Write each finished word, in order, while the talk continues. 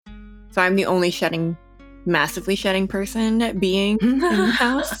So I'm the only massively shedding person being in the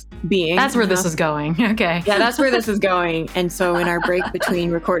house. That's where this is going. Okay. Yeah, that's where this is going. And so in our break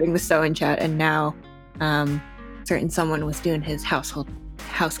between recording the Sew and Chat and now, certain someone was doing his house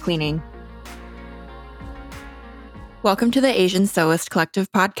cleaning. Welcome to the Asian Sewist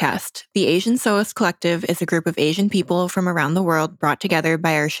Collective podcast. The Asian Sewist Collective is a group of Asian people from around the world brought together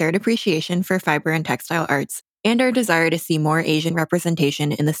by our shared appreciation for fiber and textile arts and our desire to see more Asian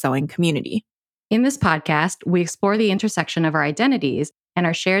representation in the sewing community. In this podcast, we explore the intersection of our identities and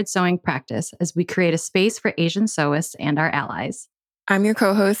our shared sewing practice as we create a space for Asian sewists and our allies. I'm your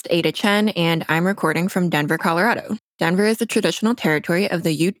co-host, Ada Chen, and I'm recording from Denver, Colorado. Denver is the traditional territory of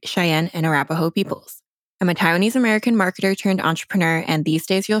the Ute, Cheyenne, and Arapaho peoples. I'm a Taiwanese-American marketer turned entrepreneur, and these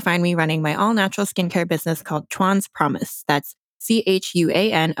days you'll find me running my all-natural skincare business called Chuan's Promise. That's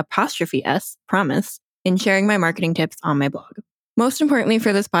CHUAN''S, Promise, and sharing my marketing tips on my blog. Most importantly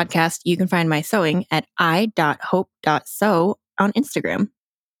for this podcast, you can find my sewing at i.hope.sew on Instagram.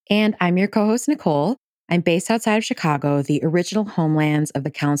 And I'm your co-host, Nicole. I'm based outside of Chicago, the original homelands of the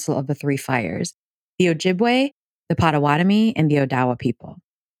Council of the Three Fires, the Ojibwe, the Potawatomi, and the Odawa people.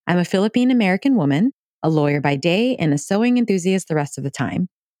 I'm a Philippine-American woman, a lawyer by day, and a sewing enthusiast the rest of the time.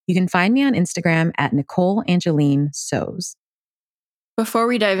 You can find me on Instagram at Nicole Angeline Sews. Before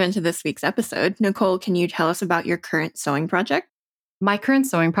we dive into this week's episode, Nicole, can you tell us about your current sewing project? My current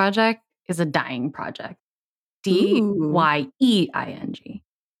sewing project is a dyeing project. DYEING.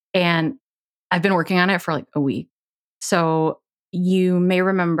 And I've been working on it for like a week. So you may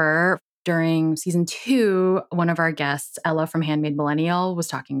remember during season 2, one of our guests, Ella from Handmade Millennial, was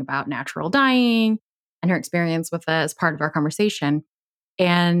talking about natural dyeing and her experience with it as part of our conversation.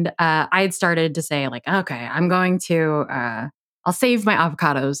 And I had started to say like, okay, I'm going to, I'll save my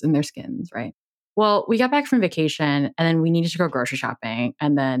avocados in their skins, right? Well, we got back from vacation and then we needed to go grocery shopping.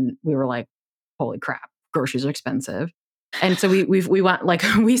 And then we were like, holy crap, groceries are expensive. And so we went like,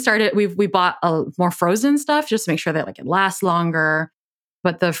 we bought more frozen stuff just to make sure that like it lasts longer.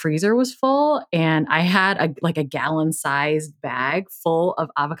 But the freezer was full and I had a gallon-sized bag full of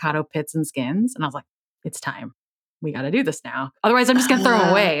avocado pits and skins. And I was like, it's time. We got to do this now. Otherwise, I'm just going to throw them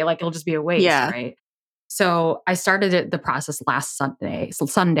away. Like it'll just be a waste, right? So I started the process last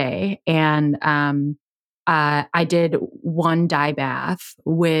Sunday, and I did one dye bath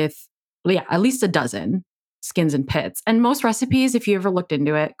with at least a dozen skins and pits. And most recipes, if you ever looked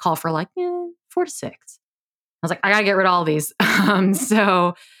into it, call for like 4 to 6. I was like, I gotta get rid of all these.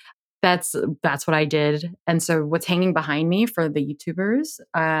 So that's what I did. And so what's hanging behind me for the YouTubers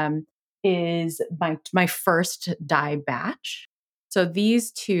is my first dye batch. So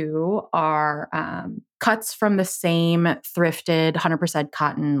these two are cuts from the same thrifted 100%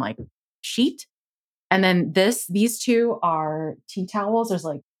 cotton like sheet. And then these two are tea towels. There's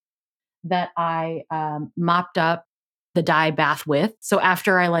like that I mopped up the dye bath with. So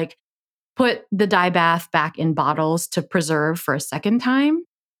after I like put the dye bath back in bottles to preserve for a second time,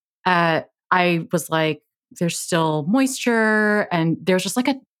 I was like, there's still moisture and there's just like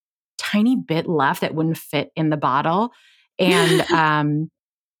a tiny bit left that wouldn't fit in the bottle. And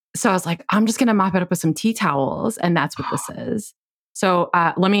so I was like, I'm just going to mop it up with some tea towels. And that's what this is. So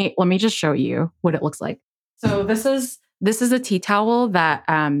let me just show you what it looks like. So this is a tea towel that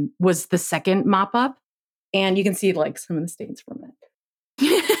was the second mop up. And you can see like some of the stains from it.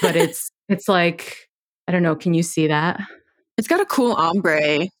 But it's like, I don't know. Can you see that? It's got a cool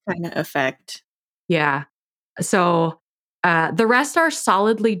ombre kind of effect. Yeah. So the rest are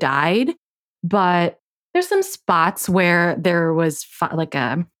solidly dyed, but there's some spots where there was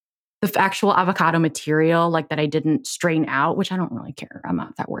the actual avocado material like that I didn't strain out, which I don't really care. I'm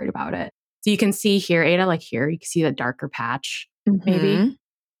not that worried about it. So you can see here, Ada, like here, you can see the darker patch, maybe.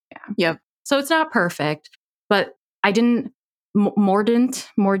 Yeah. Yep. So it's not perfect, but I didn't mordant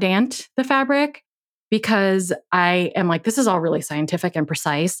the fabric because I am like, this is all really scientific and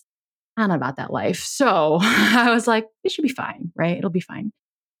precise. I don't know about that life. So I was like, it should be fine, right? It'll be fine.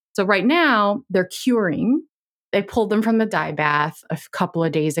 So right now they're curing. They pulled them from the dye bath a couple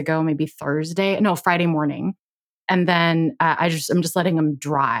of days ago, maybe Friday morning. And then I'm just letting them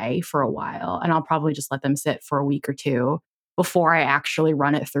dry for a while. And I'll probably just let them sit for a week or two before I actually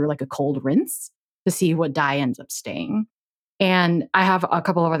run it through like a cold rinse to see what dye ends up staying. And I have a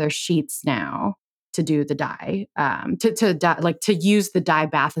couple of other sheets now to do the dye, to use the dye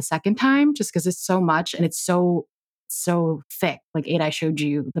bath a second time, just because it's so much and it's so thick. Like Ada, I showed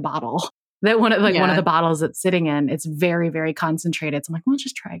you the bottle that one of the bottles it's sitting in. It's very, very concentrated. So I'm like, well, let's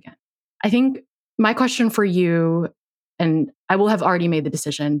just try again. I think my question for you, and I will have already made the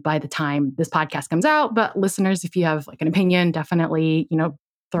decision by the time this podcast comes out, but listeners, if you have like an opinion, definitely,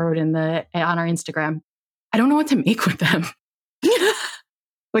 throw it on our Instagram. I don't know what to make with them.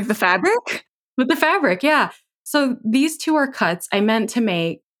 Like the fabric? With the fabric, yeah. So these two are cuts. I meant to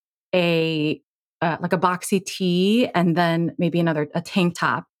make like a boxy tee and then maybe a tank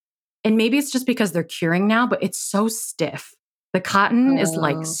top. And maybe it's just because they're curing now, but it's so stiff. The cotton is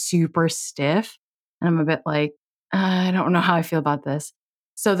like Oh, super stiff. And I'm a bit like, I don't know how I feel about this.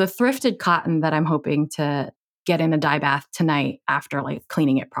 So the thrifted cotton that I'm hoping to get in a dye bath tonight after like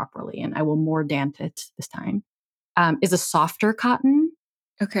cleaning it properly, and I will mordant it this time, is a softer cotton.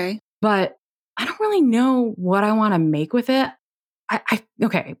 okay. But I don't really know what I want to make with it.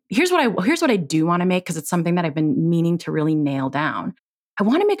 Okay. Here's what I do want to make because it's something that I've been meaning to really nail down. I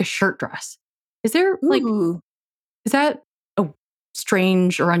want to make a shirt dress. Is there like Ooh. is that a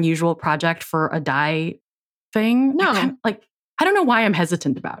strange or unusual project for a dye thing? I kind No. of like I don't know why I'm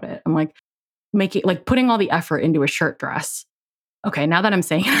hesitant about it. I'm like putting all the effort into a shirt dress. Okay, now that I'm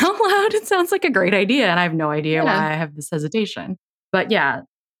saying it out loud, it sounds like a great idea, and I have no idea Yeah. why I have this hesitation. But yeah,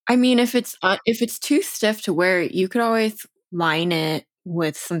 I mean, if it's too stiff to wear, you could always line it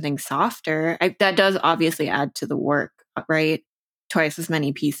with something softer. That does obviously add to the work, right? Twice as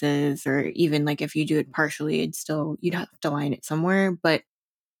many pieces, or even like if you do it partially, you'd have to line it somewhere. But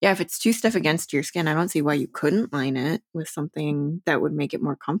yeah, if it's too stiff against your skin, I don't see why you couldn't line it with something that would make it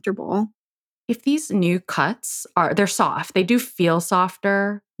more comfortable. if these new cuts they're soft, they do feel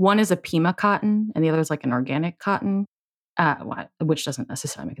softer. One is a Pima cotton and the other is like an organic cotton, which doesn't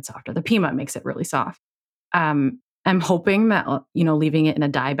necessarily make it softer. The Pima makes it really soft. I'm hoping that, leaving it in a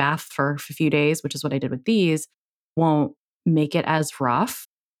dye bath for a few days, which is what I did with these, won't make it as rough.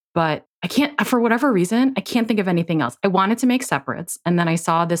 But I can't, for whatever reason, I can't think of anything else. I wanted to make separates. And then I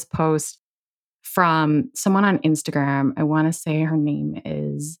saw this post from someone on Instagram. I want to say her name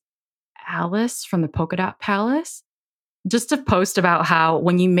is Alice from the Polka Dot Palace, just to post about how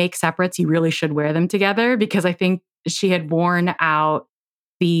when you make separates, you really should wear them together because I think she had worn out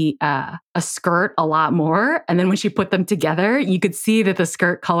a skirt a lot more. And then when she put them together, you could see that the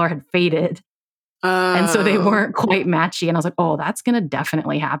skirt color had faded. And so they Oh, weren't quite matchy. And I was like, oh, that's going to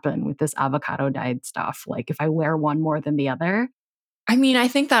definitely happen with this avocado dyed stuff. Like if I wear one more than the other. I mean, I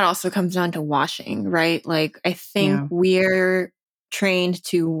think that also comes down to washing, right? Like, I think Yeah. we're trained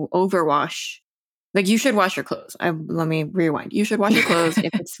to overwash. Like, you should wash your clothes. Let me rewind. You should wash your clothes.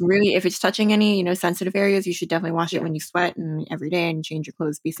 If it's touching any, sensitive areas, you should definitely wash it Yeah. when you sweat and every day and change your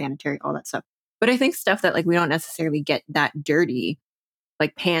clothes, be sanitary, all that stuff. But I think stuff that like we don't necessarily get that dirty,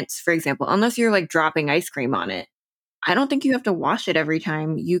 like pants, for example, unless you're like dropping ice cream on it. I don't think you have to wash it every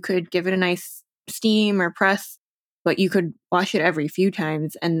time. You could give it a nice steam or press, but you could wash it every few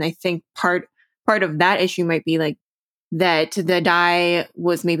times. And I think part of that issue might be like that the dye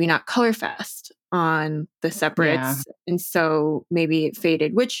was maybe not color fast on the Yeah. separates. And so maybe it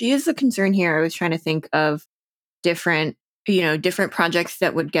faded, which is a concern here. I was trying to think of different, different projects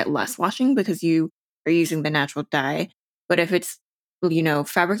that would get less washing because you are using the natural dye. But if it's,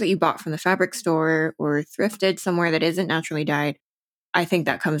 fabric that you bought from the fabric store or thrifted somewhere that isn't naturally dyed, I think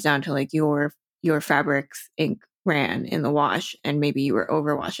that comes down to like your fabric's ink ran in the wash and maybe you were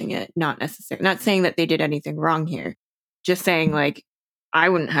overwashing it. Not necessarily, not saying that they did anything wrong here. Just saying like I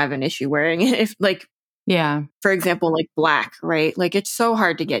wouldn't have an issue wearing it if like, Yeah. for example, like black, right? Like it's so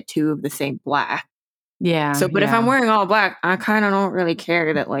hard to get two of the same black. Yeah. So, but if I'm Yeah. wearing all black, I kind of don't really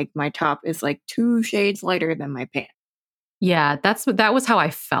care that like my top is like two shades lighter than my pants. Yeah, that was how I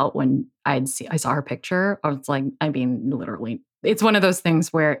felt when I saw her picture. I was like, I mean, literally, it's one of those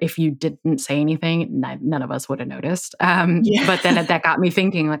things where if you didn't say anything, none of us would have noticed. Yeah. But then that got me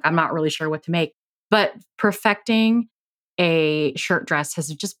thinking, like, I'm not really sure what to make. But perfecting a shirt dress has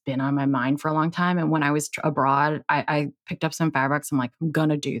just been on my mind for a long time. And when I was abroad, I picked up some fabrics. I'm like, I'm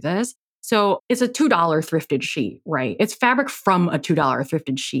gonna do this. So it's a $2 thrifted sheet, right? It's fabric from a $2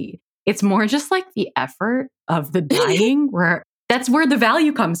 thrifted sheet. It's more just like the effort of the dyeing where that's where the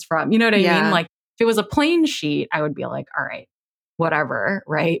value comes from. You know what I mean? Yeah. Like if it was a plain sheet, I would be like, all right, whatever.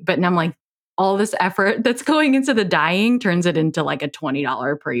 Right. But now I'm like, all this effort that's going into the dyeing turns it into like a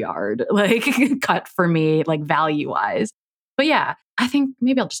 $20 per yard, like cut for me, like value wise. But yeah, I think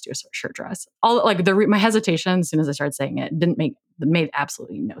maybe I'll just do a shirt dress. All like my hesitation as soon as I started saying it made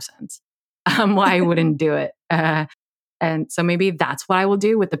absolutely no sense. Why I wouldn't do it. And so maybe that's what I will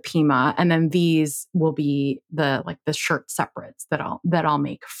do with the Pima. And then these will be the shirt separates that I'll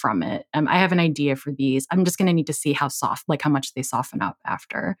make from it. I have an idea for these. I'm just gonna need to see how soft, like how much they soften up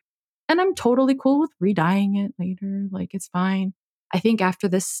after. And I'm totally cool with redying it later. Like it's fine. I think after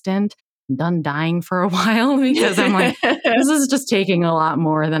this stint, done dying for a while because I'm like, this is just taking a lot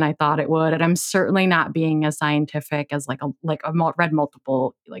more than I thought it would. And I'm certainly not being as scientific as I've read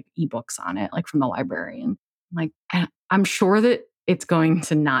multiple like ebooks on it, like from the library. And I'm sure that it's going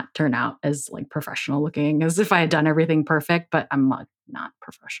to not turn out as like professional looking as if I had done everything perfect, but I'm not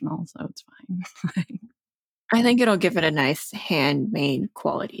professional, so it's fine. I think it'll give it a nice handmade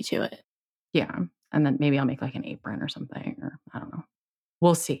quality to it. Yeah. And then maybe I'll make like an apron or something, or I don't know.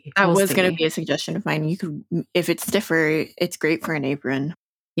 We'll see. That We'll was going to see. be a suggestion of mine. You could, if it's stiffer, it's great for an apron.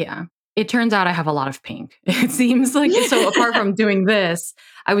 Yeah. It turns out I have a lot of pink. It seems like, so apart from doing this,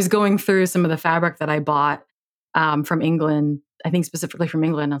 I was going through some of the fabric that I bought from England, I think specifically from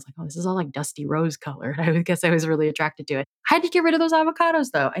England. I was like, oh, this is all like dusty rose colored. I guess I was really attracted to it. I had to get rid of those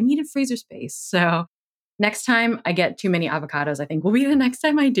avocados though. I needed freezer space. So next time I get too many avocados, I think will be the next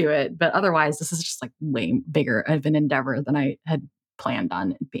time I do it. But otherwise, this is just like way bigger of an endeavor than I had planned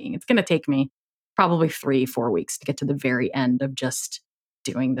on it being. It's going to take me probably 3-4 weeks to get to the very end of just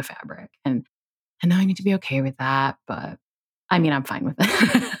doing the fabric. And I know I need to be okay with that, but I mean, I'm fine with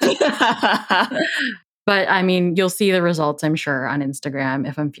it. But I mean, you'll see the results, I'm sure, on Instagram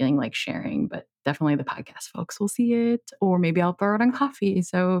if I'm feeling like sharing, but definitely the podcast folks will see it, or maybe I'll throw it on coffee.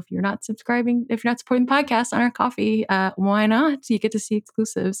 So if you're not subscribing, if you're not supporting the podcast on our coffee, why not? You get to see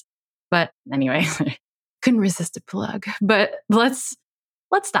exclusives. But anyway, couldn't resist a plug. But let's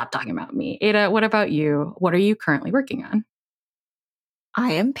stop talking about me. Ada, what about you? What are you currently working on?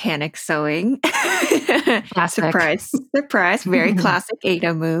 I am panic sewing. Classic. Surprise, surprise. Very classic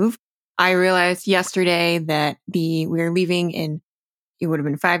Ada move. I realized yesterday that we were leaving in, it would have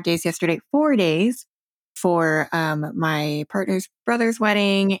been 5 days yesterday, 4 days for my partner's brother's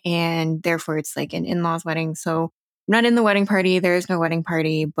wedding. And therefore it's like an in-laws wedding. So I'm not in the wedding party. There is no wedding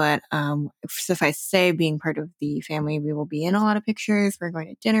party, but suffice to say, being part of the family, we will be in a lot of pictures. We're going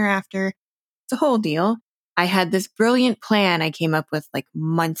to dinner after. It's a whole deal. I had this brilliant plan I came up with like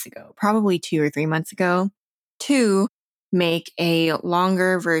months ago, probably 2 or 3 months ago, to make a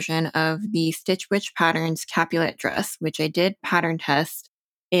longer version of the Stitch Witch Patterns Capulet dress, which I did pattern test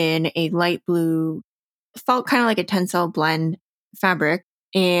in a light blue, felt kind of like a tencel blend fabric.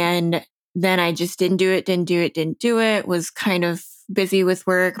 And then I just didn't do it, was kind of busy with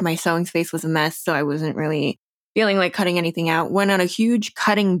work. My sewing space was a mess, so I wasn't really feeling like cutting anything out. Went on a huge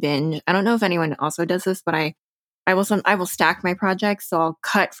cutting binge. I don't know if anyone also does this, but I will stack my projects. So I'll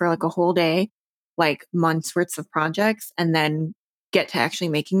cut for like a whole day, like months worth of projects, and then get to actually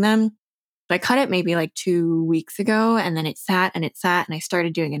making them. So I cut it maybe like 2 weeks ago, and then it sat and I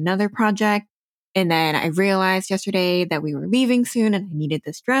started doing another project. And then I realized yesterday that we were leaving soon and I needed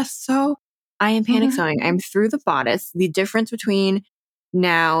this dress. So I am panic sewing. I'm through the bodice. The difference between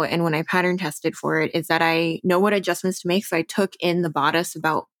now and when I pattern tested for it is that I know what adjustments to make. So I took in the bodice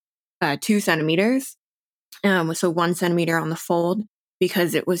about 2 centimeters. So 1 centimeter on the fold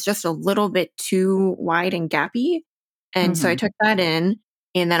because it was just a little bit too wide and gappy. And so I took that in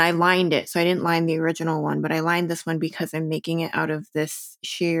and then I lined it. So I didn't line the original one, but I lined this one because I'm making it out of this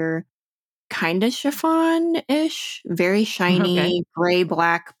sheer kind of chiffon-ish, very Okay. shiny, gray,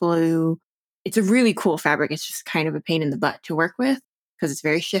 black, blue. It's a really cool fabric. It's just kind of a pain in the butt to work with because it's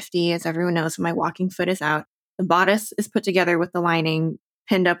very shifty, as everyone knows. My walking foot is out. The bodice is put together with the lining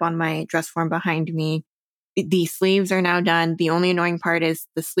pinned up on my dress form behind me. The sleeves are now done. The only annoying part is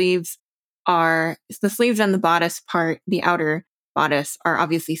the sleeves and the bodice part, the outer bodice are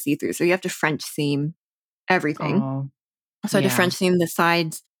obviously see-through. So you have to French seam everything. Oh, So I had to yeah. French seam the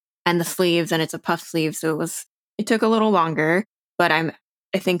sides and the sleeves, and it's a puff sleeve. So it took a little longer, but I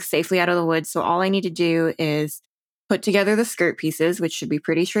think safely out of the woods. So all I need to do is put together the skirt pieces, which should be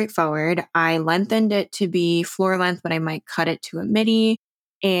pretty straightforward. I lengthened it to be floor length, but I might cut it to a midi,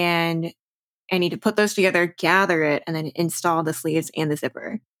 and I need to put those together, gather it, and then install the sleeves and the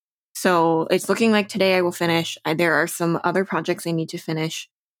zipper. So it's looking like today I will finish. There are some other projects I need to finish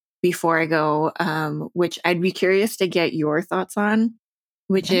before I go, which I'd be curious to get your thoughts on,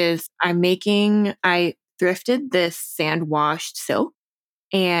 which Okay. is I thrifted this sand washed silk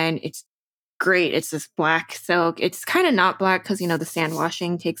and it's great. It's this black silk. It's kind of not black because, the sand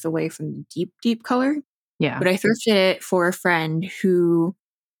washing takes away from the deep, deep color. Yeah. But I thrifted it for a friend who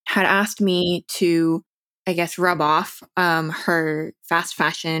had asked me to, I guess, rub off her fast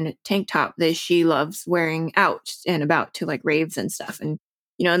fashion tank top that she loves wearing out and about to like raves and stuff. And,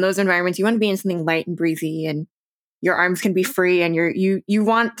 in those environments, you want to be in something light and breezy and your arms can be free and you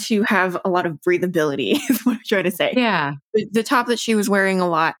want to have a lot of breathability is what I'm trying to say. Yeah. The top that she was wearing a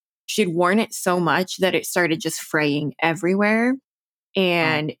lot, she'd worn it so much that it started just fraying everywhere Oh,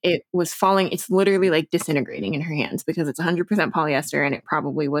 and it was falling. It's literally like disintegrating in her hands because it's 100% polyester and it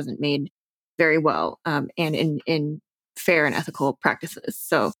probably wasn't made very well and in fair and ethical practices.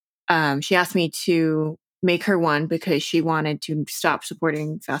 So she asked me to make her one because she wanted to stop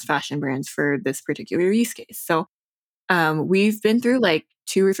supporting fast fashion brands for this particular use case. So we've been through like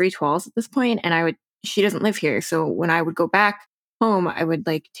 2 or 3 twirls at this point, and she doesn't live here. So when I would go back home, I would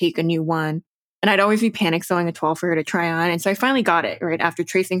like take a new one, and I'd always be panic sewing a twirl for her to try on. And so I finally got it right after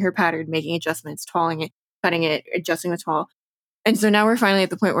tracing her pattern, making adjustments, twirling it, cutting it, adjusting the twirl. And so now we're finally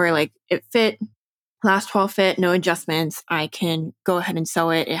at the point where like it fit, last twirl fit, no adjustments. I can go ahead and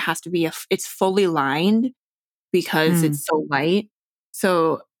sew it. It has to be it's fully lined because it's so light.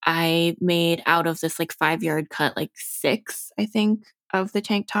 So I made out of this like 5-yard cut, like 6, I think, of the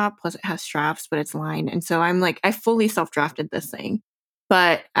tank top. Plus it has straps, but it's lined. And so I'm like, I fully self-drafted this thing,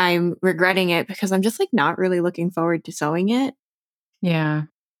 but I'm regretting it because I'm just like not really looking forward to sewing it. Yeah.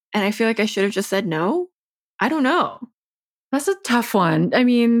 And I feel like I should have just said no. I don't know. That's a tough one. I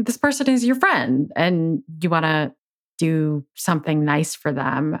mean, this person is your friend and you want to do something nice for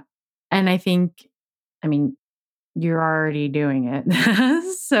them. And I mean, you're already doing it.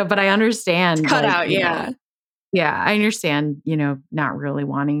 So, but I understand, Cut like, out, yeah. yeah, I understand, not really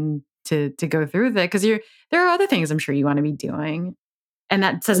wanting to go through that because there are other things I'm sure you want to be doing. And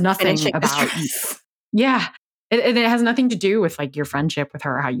that says nothing Finishing the about, dress. yeah. It has nothing to do with like your friendship with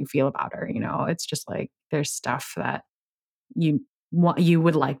her, how you feel about her. It's just like there's stuff that you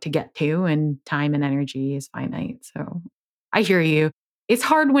would like to get to, and time and energy is finite. So I hear you. It's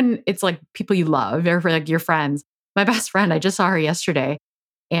hard when it's like people you love or for like your friends. My best friend, I just saw her yesterday,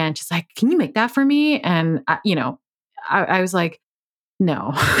 and she's like, "Can you make that for me?" And I was like,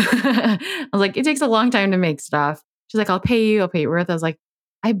 "No." I was like, "It takes a long time to make stuff." She's like, I'll pay you worth. I was like,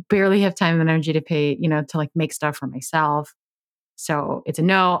 I barely have time and energy to pay, to like make stuff for myself. So it's a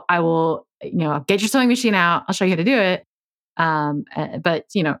no. I will, get your sewing machine out. I'll show you how to do it. But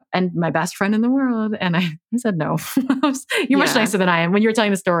and my best friend in the world. And I said no. You're much nicer than I am. When you were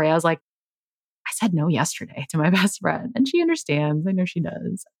telling the story, I was like, I said no yesterday to my best friend, and she understands. I know she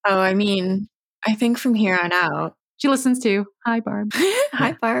does. Oh, I mean, I think from here on out, she listens too. Hi, Barb.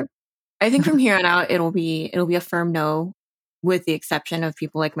 Hi, Barb. I think from here on out, it'll be a firm no, with the exception of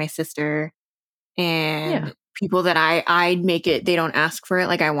people like my sister and people that I'd make it. They don't ask for it.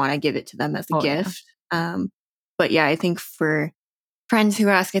 Like I want to give it to them as a gift. Yeah. But yeah, I think for friends who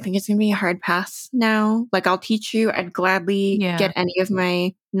ask, I think it's going to be a hard pass now. Like I'll teach you. I'd gladly get any of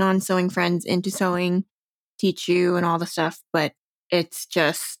my non-sewing friends into sewing, teach you and all the stuff. But it's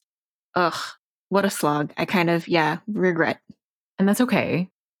just, ugh, what a slog. I kind of, regret. And that's okay.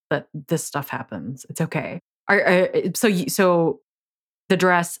 But this stuff happens. It's okay. So the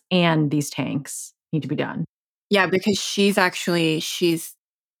dress and these tanks need to be done. Yeah, because she's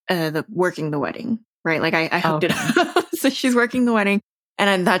working the wedding, right? Like I hooked it up. So she's working the wedding.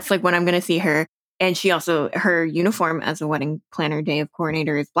 And that's like when I'm going to see her. And she also, her uniform as a wedding planner, day of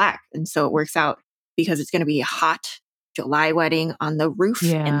coordinator is black. And so it works out because it's going to be a hot July wedding on the roof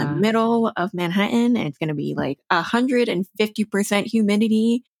in the middle of Manhattan. And it's going to be like 150%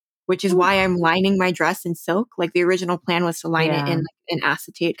 humidity, which is why I'm lining my dress in silk. Like the original plan was to line it in like an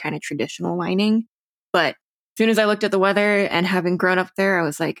acetate kind of traditional lining. But as soon as I looked at the weather and having grown up there, I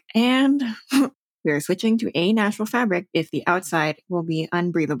was like, and we are switching to a natural fabric if the outside will be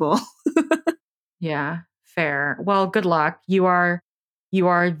unbreathable. Yeah, fair. Well, good luck. You are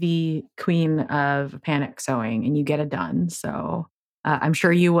the queen of panic sewing and you get it done. So I'm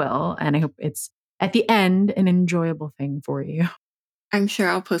sure you will. And I hope it's at the end an enjoyable thing for you. I'm sure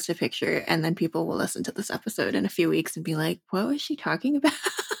I'll post a picture and then people will listen to this episode in a few weeks and be like, what was she talking about?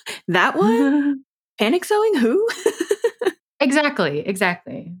 That one? Panic sewing? Who? Exactly.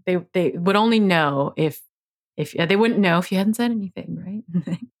 They would only know if they wouldn't know if you hadn't said anything,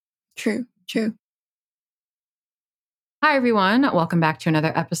 right? True. Hi, everyone. Welcome back to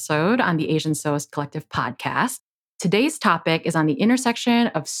another episode on the Asian Sewist Collective podcast. Today's topic is on the intersection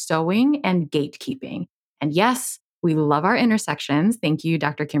of sewing and gatekeeping. And yes, we love our intersections. Thank you,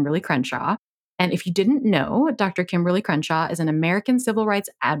 Dr. Kimberly Crenshaw. And if you didn't know, Dr. Kimberly Crenshaw is an American civil rights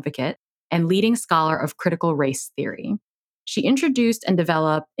advocate and leading scholar of critical race theory. She introduced and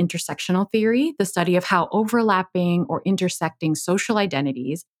developed intersectional theory, the study of how overlapping or intersecting social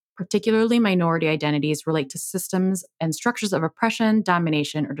identities, particularly minority identities, relate to systems and structures of oppression,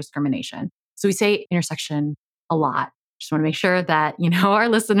 domination, or discrimination. So we say intersection a lot. Just want to make sure that, our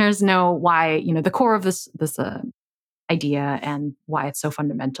listeners know why, the core of this idea and why it's so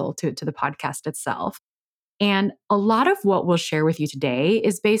fundamental to the podcast itself. And a lot of what we'll share with you today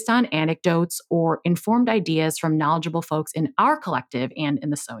is based on anecdotes or informed ideas from knowledgeable folks in our collective and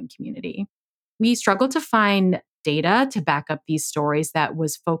in the sewing community. We struggle to find data to back up these stories that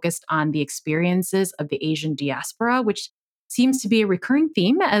was focused on the experiences of the Asian diaspora, which seems to be a recurring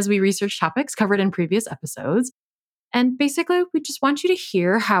theme as we research topics covered in previous episodes. And basically, we just want you to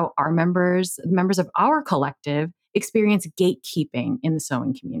hear how our members, the members of our collective, experience gatekeeping in the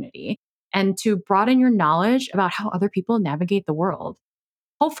sewing community and to broaden your knowledge about how other people navigate the world.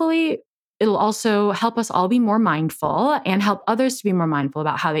 Hopefully, it'll also help us all be more mindful and help others to be more mindful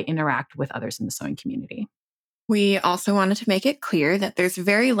about how they interact with others in the sewing community. We also wanted to make it clear that there's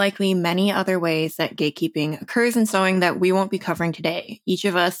very likely many other ways that gatekeeping occurs in sewing that we won't be covering today. Each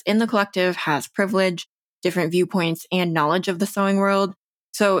of us in the collective has privilege, different viewpoints, and knowledge of the sewing world.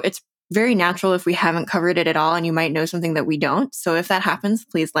 So it's very natural if we haven't covered it at all and you might know something that we don't. So if that happens,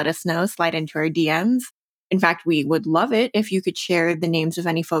 please let us know, slide into our DMs. In fact, we would love it if you could share the names of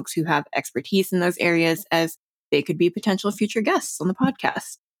any folks who have expertise in those areas, as they could be potential future guests on the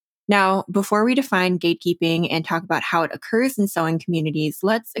podcast. Now, before we define gatekeeping and talk about how it occurs in sewing communities,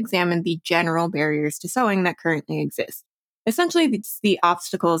 let's examine the general barriers to sewing that currently exist. Essentially, it's the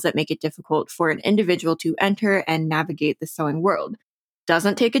obstacles that make it difficult for an individual to enter and navigate the sewing world.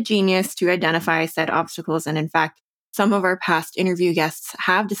 Doesn't take a genius to identify said obstacles, and in fact, some of our past interview guests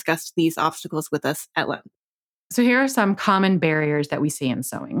have discussed these obstacles with us at length. So here are some common barriers that we see in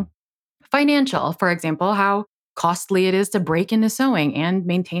sewing. Financial, for example, how costly it is to break into sewing and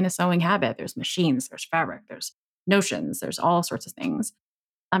maintain a sewing habit. There's machines, there's fabric, there's notions, there's all sorts of things.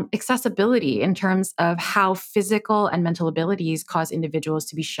 Accessibility in terms of how physical and mental abilities cause individuals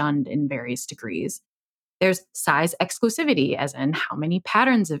to be shunned in various degrees. There's size exclusivity, as in how many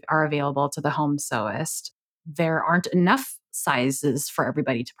patterns are available to the home sewist. There aren't enough sizes for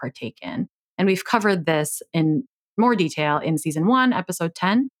everybody to partake in. And we've covered this in more detail in season 1, episode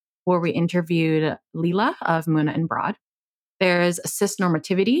 10, where we interviewed Leela of Muna and Broad. There's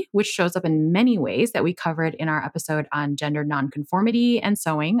cisnormativity, which shows up in many ways that we covered in our episode on gender nonconformity and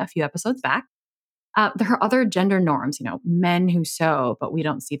sewing a few episodes back. There are other gender norms, men who sew, but we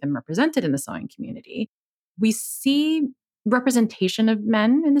don't see them represented in the sewing community. We see representation of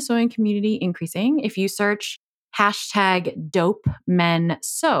men in the sewing community increasing. If you search hashtag dope men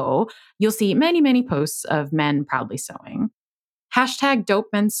sew, you'll see many, many posts of men proudly sewing. Hashtag Dope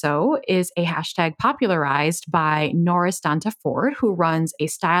Men Sew is a hashtag popularized by Norris Danta Ford, who runs a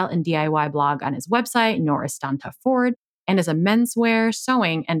style and DIY blog on his website, Norris Danta Ford, and is a menswear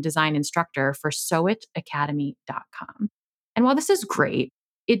sewing and design instructor for sewitacademy.com. And while this is great,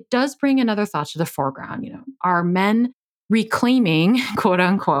 it does bring another thought to the foreground. Are men reclaiming, quote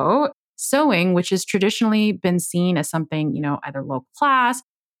unquote, sewing, which has traditionally been seen as something, either low class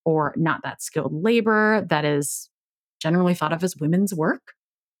or not that skilled labor that is generally thought of as women's work?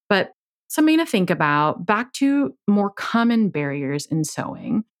 But something to think about. Back to more common barriers in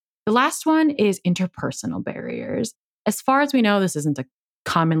sewing. The last one is interpersonal barriers. As far as we know, this isn't a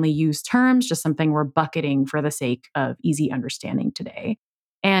commonly used term, just something we're bucketing for the sake of easy understanding today.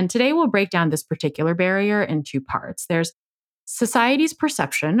 And today we'll break down this particular barrier in 2 parts. There's society's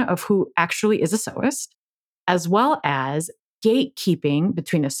perception of who actually is a sewist, as well as gatekeeping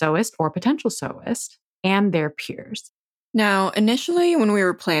between a sewist or potential sewist and their peers. Now, initially, when we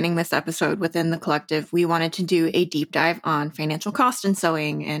were planning this episode within the collective, we wanted to do a deep dive on financial cost in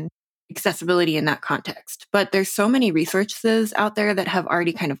sewing and accessibility in that context. But there's so many resources out there that have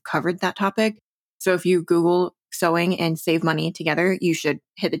already kind of covered that topic. So if you Google sewing and save money together, you should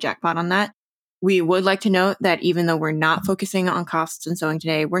hit the jackpot on that. We would like to note that even though we're not focusing on costs in sewing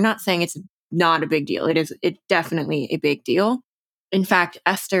today, we're not saying it's not a big deal. It's definitely a big deal. In fact,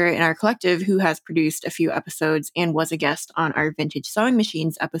 Esther in our collective, who has produced a few episodes and was a guest on our vintage sewing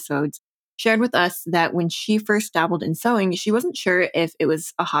machines episodes, shared with us that when she first dabbled in sewing, she wasn't sure if it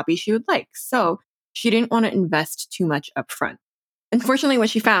was a hobby she would like. So she didn't want to invest too much upfront. Unfortunately, what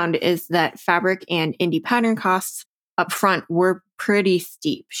she found is that fabric and indie pattern costs upfront were pretty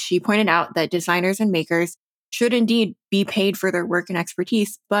steep. She pointed out that designers and makers should indeed be paid for their work and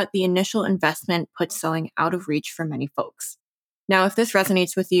expertise, but the initial investment puts sewing out of reach for many folks. Now, if this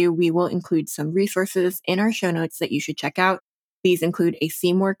resonates with you, we will include some resources in our show notes that you should check out. These include a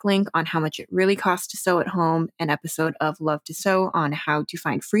Seamwork link on how much it really costs to sew at home, an episode of Love to Sew on how to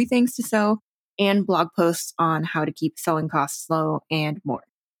find free things to sew, and blog posts on how to keep sewing costs low, and more.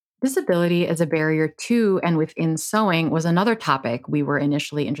 Disability as a barrier to and within sewing was another topic we were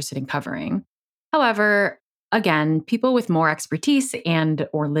initially interested in covering. However, again, people with more expertise and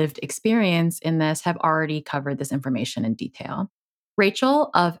or lived experience in this have already covered this information in detail. Rachel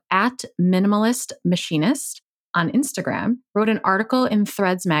of @minimalistmachinist on Instagram wrote an article in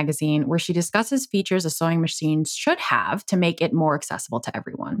Threads magazine where she discusses features a sewing machine should have to make it more accessible to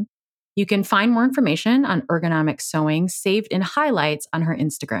everyone. You can find more information on ergonomic sewing saved in highlights on her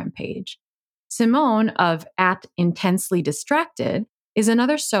Instagram page. Simone of @IntenselyDistracted is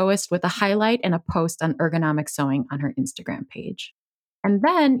another sewist with a highlight and a post on ergonomic sewing on her Instagram page. And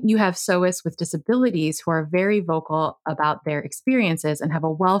then you have sewists with disabilities who are very vocal about their experiences and have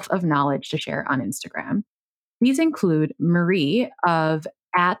a wealth of knowledge to share on Instagram. These include Marie of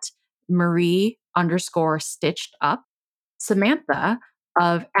 @Marie_stitched up, Samantha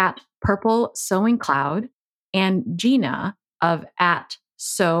of @Purple Sewing Cloud, and Gina of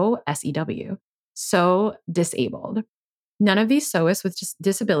 @Sew, Sew Disabled. None of these sewists with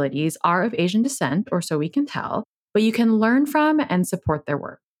disabilities are of Asian descent, or so we can tell, but you can learn from and support their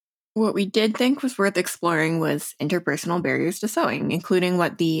work. What we did think was worth exploring was interpersonal barriers to sewing, including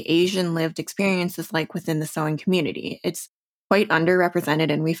what the Asian lived experience is like within the sewing community. It's quite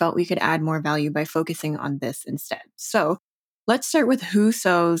underrepresented, and we felt we could add more value by focusing on this instead. So let's start with who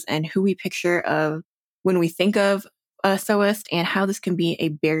sews and who we picture of when we think of a sewist and how this can be a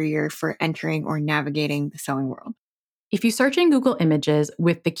barrier for entering or navigating the sewing world. If you search in Google Images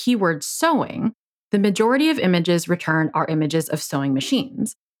with the keyword sewing, the majority of images returned are images of sewing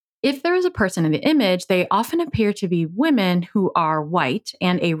machines. If there is a person in the image, they often appear to be women who are white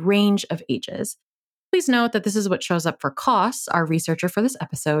and a range of ages. Please note that this is what shows up for Koss, our researcher for this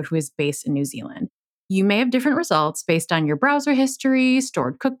episode, who is based in New Zealand. You may have different results based on your browser history,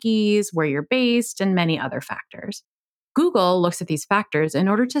 stored cookies, where you're based, and many other factors. Google looks at these factors in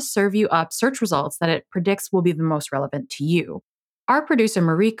order to serve you up search results that it predicts will be the most relevant to you. Our producer,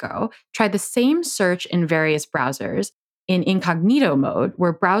 Mariko, tried the same search in various browsers in incognito mode,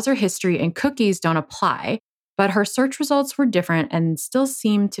 where browser history and cookies don't apply, but her search results were different and still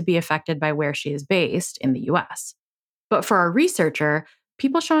seemed to be affected by where she is based in the US. But for our researcher,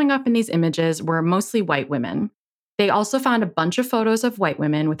 people showing up in these images were mostly white women. They also found a bunch of photos of white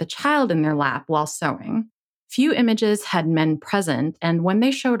women with a child in their lap while sewing. Few images had men present, and when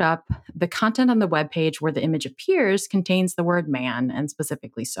they showed up, the content on the webpage where the image appears contains the word man and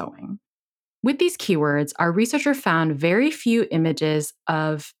specifically sewing. With these keywords, our researcher found very few images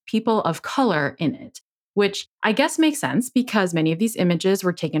of people of color in it, which I guess makes sense because many of these images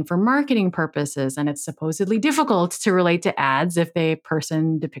were taken for marketing purposes, and it's supposedly difficult to relate to ads if the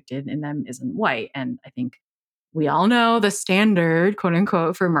person depicted in them isn't white. And I think we all know the standard, quote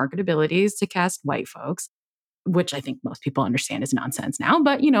unquote, for marketability is to cast white folks, which I think most people understand is nonsense now.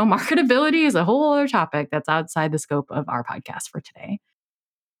 But, marketability is a whole other topic that's outside the scope of our podcast for today.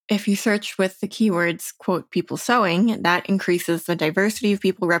 If you search with the keywords, quote, people sewing, that increases the diversity of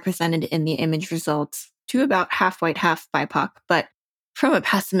people represented in the image results to about half white, half BIPOC. But from a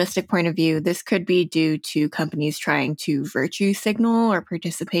pessimistic point of view, this could be due to companies trying to virtue signal or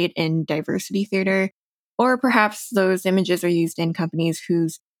participate in diversity theater, or perhaps those images are used in companies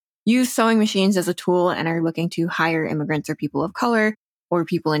whose use sewing machines as a tool and are looking to hire immigrants or people of color or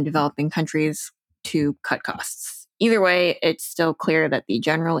people in developing countries to cut costs. Either way, it's still clear that the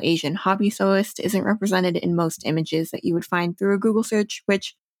general Asian hobby sewist isn't represented in most images that you would find through a Google search,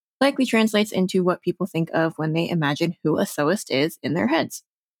 which likely translates into what people think of when they imagine who a sewist is in their heads.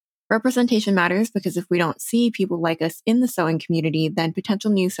 Representation matters because if we don't see people like us in the sewing community, then potential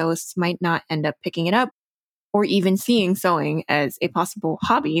new sewists might not end up picking it up or even seeing sewing as a possible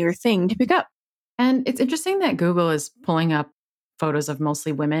hobby or thing to pick up. And it's interesting that Google is pulling up photos of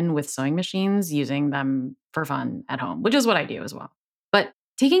mostly women with sewing machines using them for fun at home, which is what I do as well. But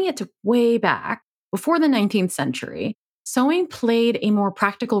taking it to way back, before the 19th century, sewing played a more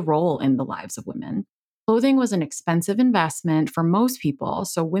practical role in the lives of women. Clothing was an expensive investment for most people,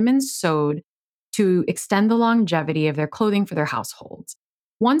 so women sewed to extend the longevity of their clothing for their households.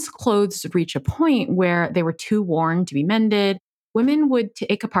 Once clothes reach a point where they were too worn to be mended, women would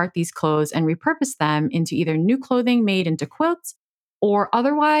take apart these clothes and repurpose them into either new clothing made into quilts or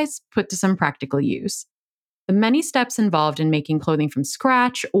otherwise put to some practical use. The many steps involved in making clothing from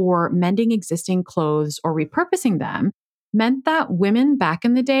scratch or mending existing clothes or repurposing them meant that women back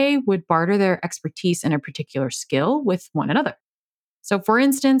in the day would barter their expertise in a particular skill with one another. So, for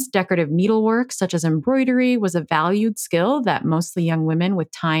instance, decorative needlework, such as embroidery, was a valued skill that mostly young women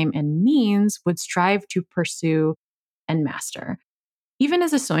with time and means would strive to pursue and master. Even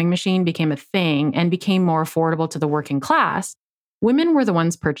as a sewing machine became a thing and became more affordable to the working class, women were the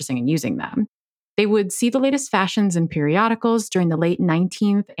ones purchasing and using them. They would see the latest fashions in periodicals during the late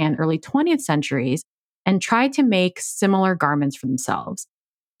 19th and early 20th centuries and try to make similar garments for themselves.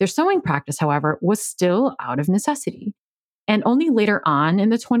 Their sewing practice, however, was still out of necessity. And only later on in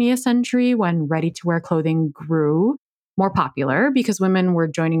the 20th century, when ready-to-wear clothing grew more popular because women were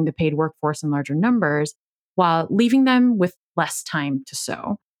joining the paid workforce in larger numbers, while leaving them with less time to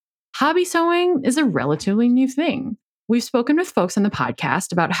sew. hobby sewing is a relatively new thing. We've spoken with folks on the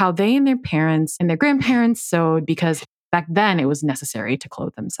podcast about how they and their parents and their grandparents sewed because back then it was necessary to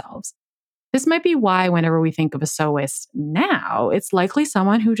clothe themselves. This might be why whenever we think of a sewist now, it's likely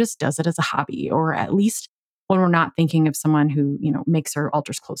someone who just does it as a hobby, or at least when we're not thinking of someone who, makes or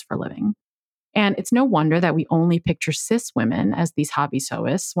alters clothes for a living. And it's no wonder that we only picture cis women as these hobby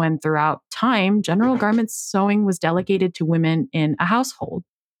sewists when throughout time, general garment sewing was delegated to women in a household.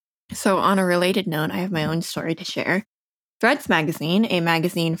 So, on a related note, I have my own story to share. Threads magazine, a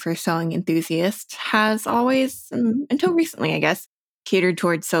magazine for sewing enthusiasts, has always, until recently, I guess, catered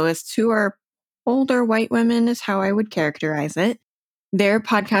towards sewists who are older white women, is how I would characterize it. Their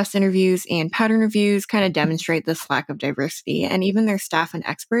podcast interviews and pattern reviews kind of demonstrate this lack of diversity, and even their staff and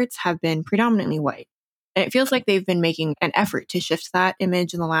experts have been predominantly white. And it feels like they've been making an effort to shift that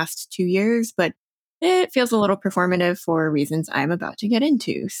image in the last 2 years, but it feels a little performative for reasons I'm about to get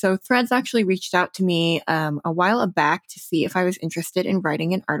into. So Threads actually reached out to me a while back to see if I was interested in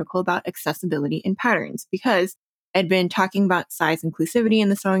writing an article about accessibility in patterns, because I'd been talking about size inclusivity in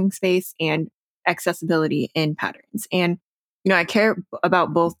the sewing space and accessibility in patterns. And I care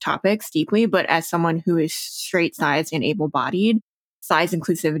about both topics deeply, but as someone who is straight sized and able bodied, size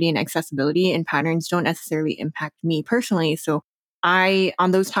inclusivity and accessibility in patterns don't necessarily impact me personally. So I,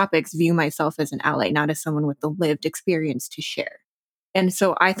 on those topics, view myself as an ally, not as someone with the lived experience to share. And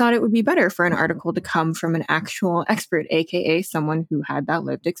so I thought it would be better for an article to come from an actual expert, AKA someone who had that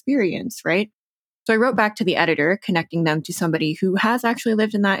lived experience, right? So I wrote back to the editor, connecting them to somebody who has actually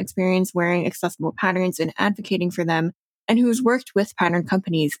lived in that experience wearing accessible patterns and advocating for them, and who's worked with pattern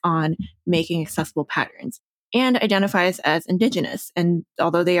companies on making accessible patterns and identifies as Indigenous, and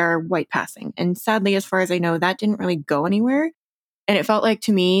although they are white passing. And sadly, as far as I know, that didn't really go anywhere. And it felt like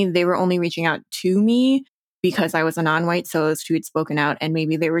to me, they were only reaching out to me because I was a non-white sewist who had spoken out, and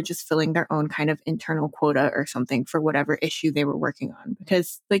maybe they were just filling their own kind of internal quota or something for whatever issue they were working on.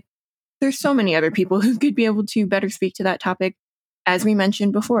 Because there's so many other people who could be able to better speak to that topic. As we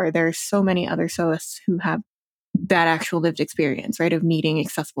mentioned before, there are so many other sewists who have that actual lived experience, right, of needing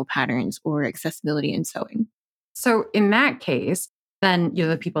accessible patterns or accessibility in sewing. So in that case, then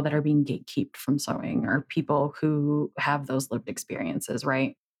the people that are being gatekeeped from sewing are people who have those lived experiences,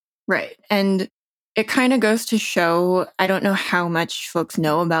 right? Right. And it kind of goes to show, I don't know how much folks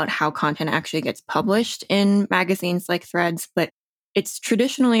know about how content actually gets published in magazines like Threads, but it's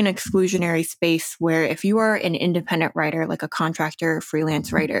traditionally an exclusionary space where if you are an independent writer, like a contractor or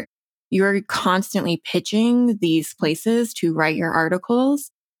freelance writer, you're constantly pitching these places to write your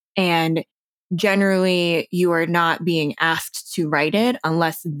articles. And generally, you are not being asked to write it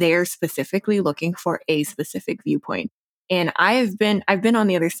unless they're specifically looking for a specific viewpoint. And I've been on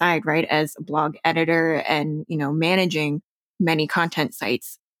the other side, right, as a blog editor and, managing many content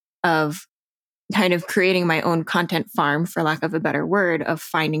sites, of kind of creating my own content farm, for lack of a better word, of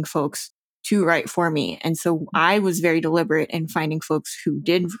finding folks to write for me. And so I was very deliberate in finding folks who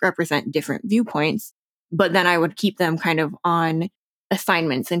did represent different viewpoints, but then I would keep them kind of on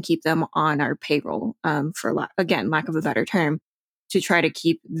assignments and keep them on our payroll, again, lack of a better term, to try to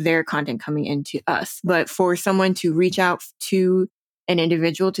keep their content coming into us. But for someone to reach out to an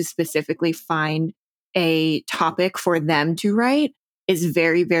individual to specifically find a topic for them to write is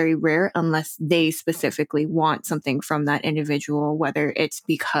very, very rare unless they specifically want something from that individual, whether it's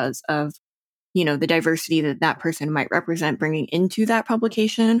because of, the diversity that that person might represent bringing into that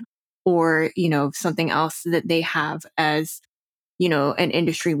publication, or, something else that they have as, an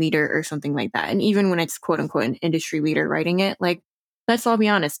industry leader or something like that. And even when it's quote unquote an industry leader writing it, like, let's all be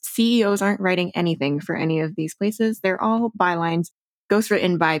honest, CEOs aren't writing anything for any of these places. They're all bylines,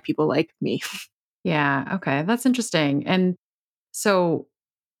 ghostwritten by people like me. Yeah. Okay. That's interesting. And so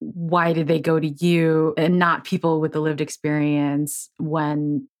why did they go to you and not people with the lived experience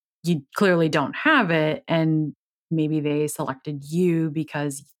when you clearly don't have it? And maybe they selected you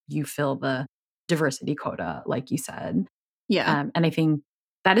because you fill the diversity quota, like you said. Yeah. And I think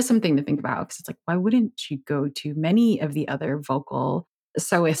that is something to think about, because it's like, why wouldn't you go to many of the other vocal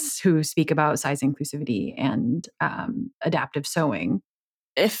sewists who speak about size inclusivity and adaptive sewing?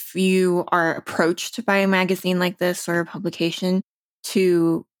 If you are approached by a magazine like this or a publication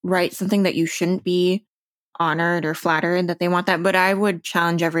to write something that you shouldn't be honored or flattered that they want that. But I would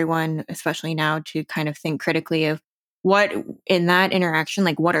challenge everyone, especially now, to kind of think critically of what in that interaction,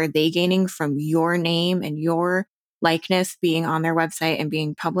 like what are they gaining from your name and your likeness being on their website and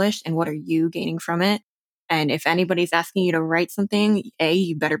being published, and what are you gaining from it? And if anybody's asking you to write something, A,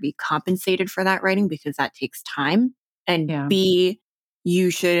 you better be compensated for that writing because that takes time. And Yeah. B,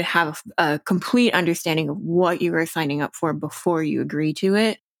 you should have a complete understanding of what you are signing up for before you agree to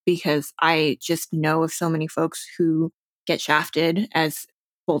it. because I just know of so many folks who get shafted as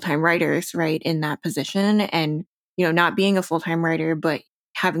full-time writers, right, in that position. And, not being a full-time writer, but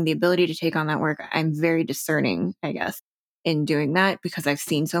having the ability to take on that work, I'm very discerning, I guess, in doing that because I've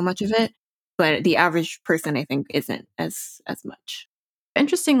seen so much of it. But the average person, I think, isn't as much.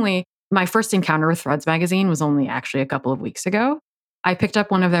 Interestingly, my first encounter with Threads magazine was only actually a couple of weeks ago. I picked up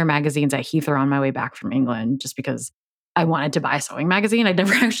one of their magazines at Heathrow on my way back from England just because I wanted to buy a sewing magazine. I'd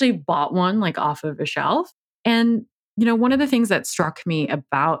never actually bought one like off of a shelf. And one of the things that struck me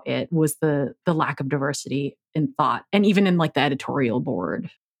about it was the lack of diversity in thought, and even in like the editorial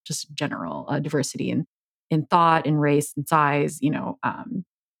board, just general diversity in thought and race and size.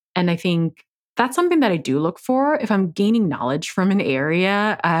 And I think that's something that I do look for. If I'm gaining knowledge from an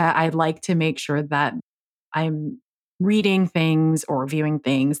area, I like to make sure that I'm reading things or viewing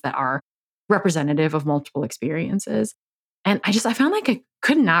things that are representative of multiple experiences. And I found like I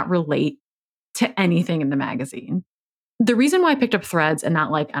could not relate to anything in the magazine. The reason why I picked up Threads and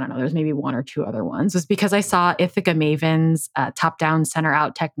not like, I don't know, there's maybe one or two other ones was because I saw Ithaca Maven's top down, center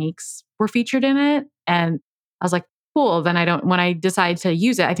out techniques were featured in it. And I was like, cool. Then when I decide to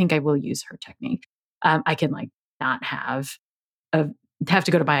use it, I think I will use her technique. I can like not a, have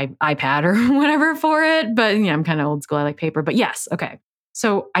to go to my iPad or whatever for it. But I'm kind of old school. I like paper. But yes, okay.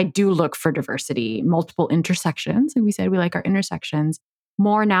 So I do look for diversity, multiple intersections. Like we said, we like our intersections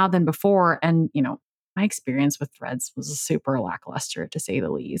more now than before. And, my experience with Threads was super lackluster, to say the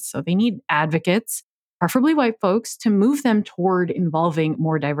least. So they need advocates, preferably white folks, to move them toward involving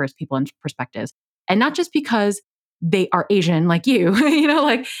more diverse people and perspectives. And not just because they are Asian like you,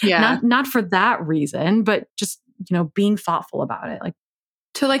 like Yeah. not for that reason, but just, being thoughtful about it. Like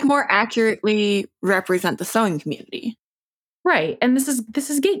To like more accurately represent the sewing community. right. And this is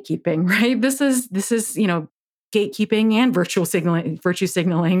gatekeeping, right? This is gatekeeping and virtue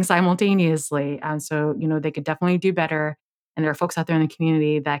signaling simultaneously. And so, they could definitely do better. And there are folks out there in the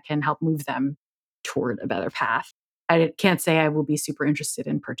community that can help move them toward a better path. I can't say I will be super interested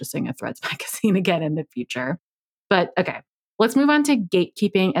in purchasing a Threads magazine again in the future. But okay, let's move on to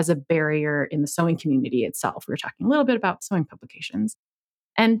gatekeeping as a barrier in the sewing community itself. We were talking a little bit about sewing publications.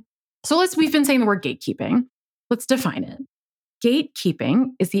 And so we've been saying the word gatekeeping. Let's define it. Gatekeeping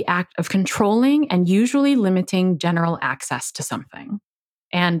is the act of controlling and usually limiting general access to something.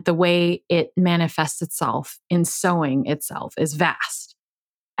 And the way it manifests itself in sewing itself is vast.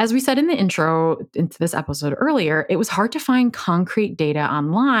 As we said in the intro into this episode earlier, it was hard to find concrete data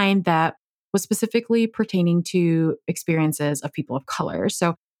online that was specifically pertaining to experiences of people of color.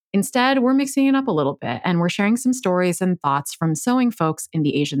 So instead, we're mixing it up a little bit and we're sharing some stories and thoughts from sewing folks in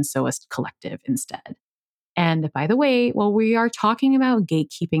the Asian Sewist Collective instead. And by the way, while we are talking about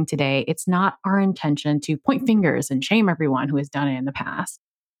gatekeeping today, it's not our intention to point fingers and shame everyone who has done it in the past.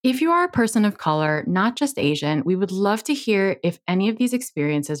 If you are a person of color, not just Asian, we would love to hear if any of these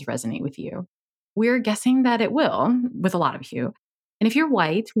experiences resonate with you. We're guessing that it will with a lot of you. And if you're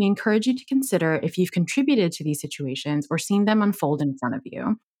white, we encourage you to consider if you've contributed to these situations or seen them unfold in front of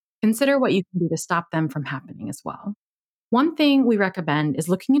you. Consider what you can do to stop them from happening as well. One thing we recommend is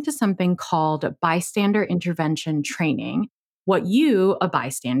looking into something called bystander intervention training, what you, a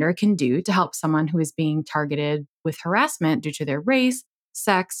bystander, can do to help someone who is being targeted with harassment due to their race,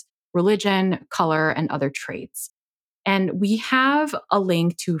 sex, religion, color, and other traits. And we have a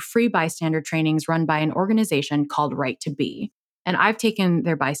link to free bystander trainings run by an organization called Right to Be. And I've taken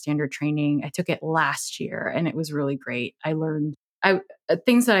their bystander training. I took it last year and it was really great. I learned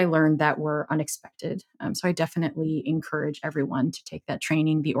things that I learned that were unexpected. So I definitely encourage everyone to take that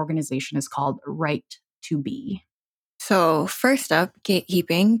training. The organization is called Right to Be. So, first up,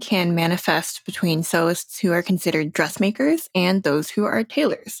 gatekeeping can manifest between sewists who are considered dressmakers and those who are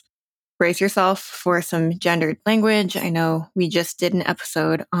tailors. Brace yourself for some gendered language. I know we just did an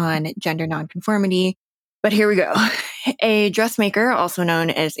episode on gender nonconformity, but here we go. A dressmaker, also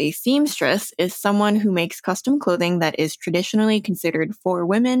known as a seamstress, is someone who makes custom clothing that is traditionally considered for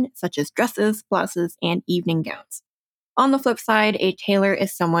women, such as dresses, blouses, and evening gowns. On the flip side, a tailor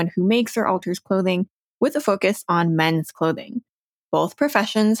is someone who makes or alters clothing with a focus on men's clothing. Both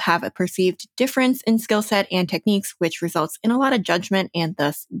professions have a perceived difference in skill set and techniques, which results in a lot of judgment and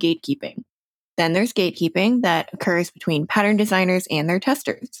thus gatekeeping. Then there's gatekeeping that occurs between pattern designers and their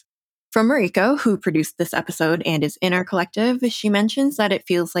testers. From Mariko, who produced this episode and is in our collective, she mentions that it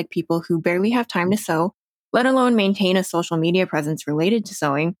feels like people who barely have time to sew, let alone maintain a social media presence related to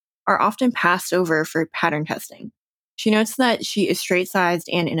sewing, are often passed over for pattern testing. She notes that she is straight-sized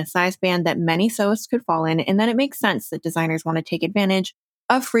and in a size band that many sewists could fall in, and that it makes sense that designers want to take advantage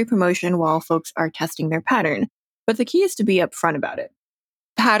of free promotion while folks are testing their pattern. But the key is to be upfront about it.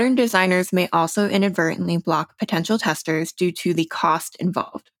 Pattern designers may also inadvertently block potential testers due to the cost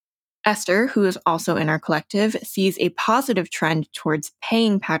involved. Esther, who is also in our collective, sees a positive trend towards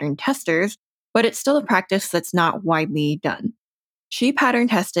paying pattern testers, but it's still a practice that's not widely done. She pattern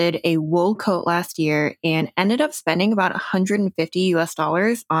tested a wool coat last year and ended up spending about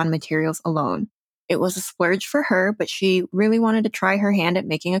 $150 on materials alone. It was a splurge for her, but she really wanted to try her hand at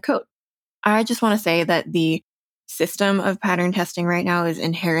making a coat. I just want to say that the system of pattern testing right now is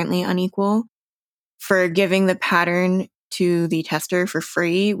inherently unequal. For giving the pattern to the tester for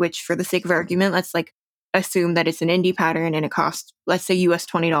free, which for the sake of argument, let's like assume that it's an indie pattern and it costs, let's say US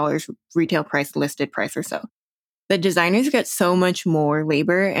 $20 retail price, listed price or so. The designers get so much more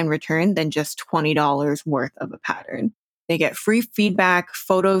labor in return than just $20 worth of a pattern. They get free feedback,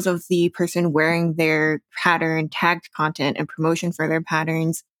 photos of the person wearing their pattern, tagged content and promotion for their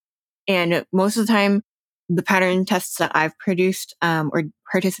patterns. And most of the time, the pattern tests that I've produced or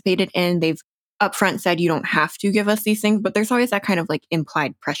participated in, they've upfront said you don't have to give us these things, but there's always that kind of like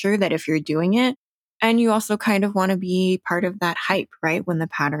implied pressure that if you're doing it, and you also kind of want to be part of that hype, right? When the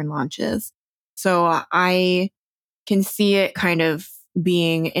pattern launches. So I can see it kind of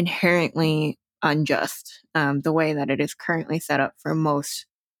being inherently unjust, the way that it is currently set up for most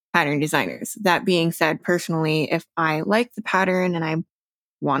pattern designers. That being said, personally, if I like the pattern and I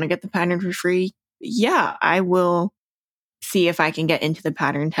want to get the pattern for free, yeah, I will see if I can get into the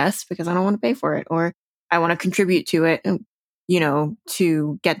pattern test because I don't want to pay for it or I want to contribute to it,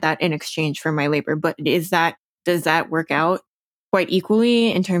 to get that in exchange for my labor. But does that work out quite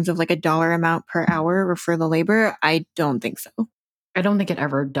equally in terms of like a dollar amount per hour or for the labor? I don't think so. I don't think it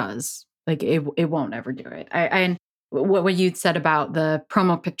ever does. Like it won't ever do it. And what you said about the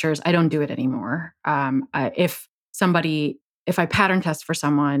promo pictures, I don't do it anymore. If I pattern test for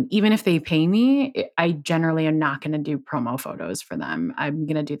someone, even if they pay me, I generally am not going to do promo photos for them. I'm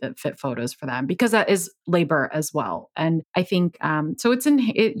going to do the fit photos for them because that is labor as well. And I think so.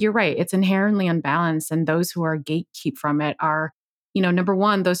 You're right. It's inherently unbalanced, and those who are gatekeep from it are, number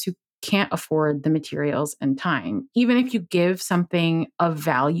one, those who can't afford the materials and time. Even if you give something of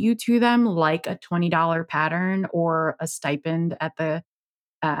value to them, like a $20 pattern or a stipend at the,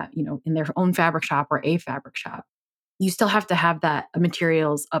 in their own fabric shop or a fabric shop, you still have to have that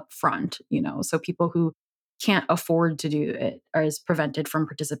materials up front, so people who can't afford to do it are is prevented from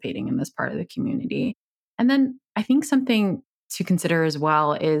participating in this part of the community. And then I think something to consider as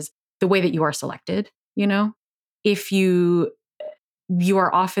well is the way that you are selected, if you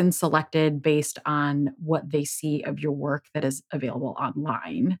are often selected based on what they see of your work that is available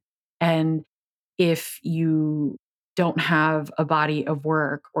online. And if you don't have a body of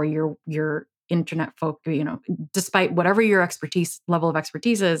work or your internet folk, despite whatever your level of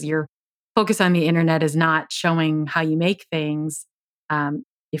expertise is, your focus on the internet is not showing how you make things.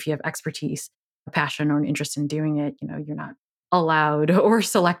 If you have expertise, a passion or an interest in doing it, you're not allowed or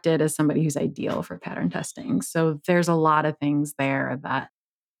selected as somebody who's ideal for pattern testing. So there's a lot of things there that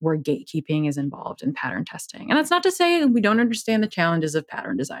where gatekeeping is involved in pattern testing. And that's not to say we don't understand the challenges of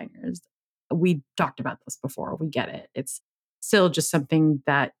pattern designers. We talked about this before. We get it. It's still just something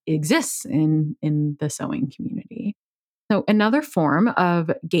that exists in the sewing community. So another form of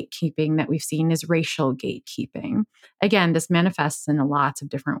gatekeeping that we've seen is racial gatekeeping. Again, this manifests in lots of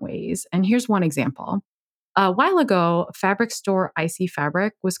different ways. And here's one example. A while ago, fabric store Icy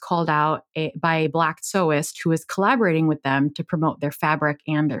Fabric was called out by a Black sewist who was collaborating with them to promote their fabric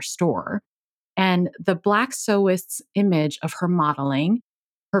and their store. And the Black sewist's image of her modeling,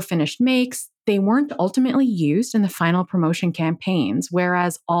 her finished makes, they weren't ultimately used in the final promotion campaigns,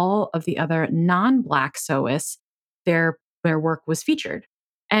 whereas all of the other non-Black sewists, their work was featured.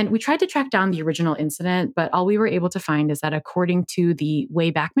 And we tried to track down the original incident, but all we were able to find is that according to the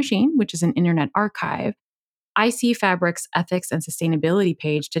Wayback Machine, which is an internet archive, IC Fabric's ethics and sustainability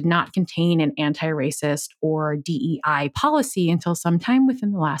page did not contain an anti-racist or DEI policy until sometime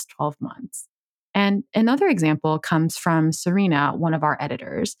within the last 12 months. And another example comes from Serena, one of our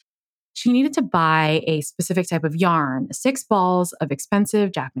editors. She needed to buy a specific type of yarn, 6 balls of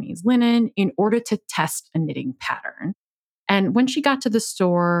expensive Japanese linen, in order to test a knitting pattern. And when she got to the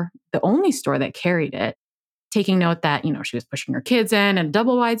store, the only store that carried it, taking note that, she was pushing her kids in a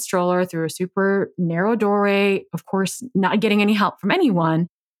double wide stroller through a super narrow doorway, of course, not getting any help from anyone.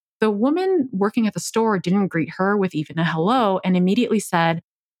 The woman working at the store didn't greet her with even a hello and immediately said,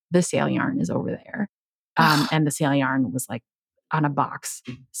 "The sale yarn is over there." And the sale yarn was like on a box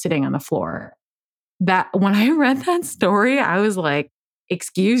sitting on the floor. That when I read that story, I was like,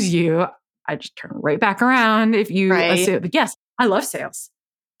 "Excuse you." I just turned right back around. If you Right. assume, yes, I love sales.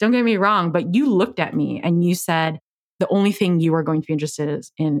 Don't get me wrong, but you looked at me and you said, the only thing you are going to be interested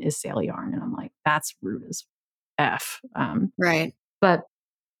in is sale yarn. And I'm like, that's rude as F. Right. But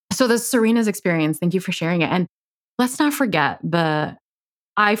so the Serena's experience, thank you for sharing it. And let's not forget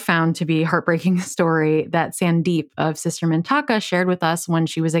I found to be heartbreaking story that Sandeep of Sister Mintaka shared with us when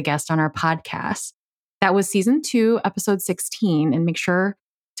she was a guest on our podcast. That was season 2, episode 16. And make sure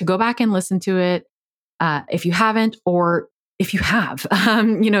to go back and listen to it if you haven't, or if you have.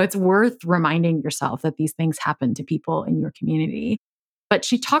 It's worth reminding yourself that these things happen to people in your community. But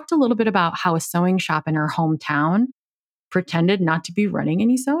she talked a little bit about how a sewing shop in her hometown pretended not to be running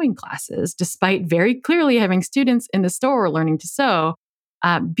any sewing classes, despite very clearly having students in the store learning to sew,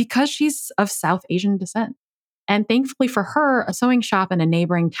 because she's of South Asian descent. And thankfully for her, a sewing shop in a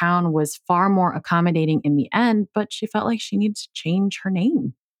neighboring town was far more accommodating in the end, but she felt like she needed to change her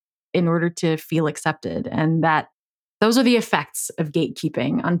name in order to feel accepted. And those are the effects of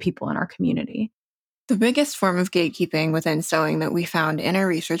gatekeeping on people in our community. The biggest form of gatekeeping within sewing that we found in our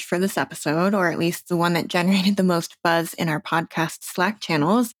research for this episode, or at least the one that generated the most buzz in our podcast Slack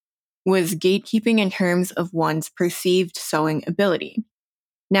channels, was gatekeeping in terms of one's perceived sewing ability.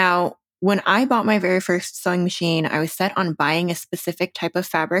 Now, when I bought my very first sewing machine, I was set on buying a specific type of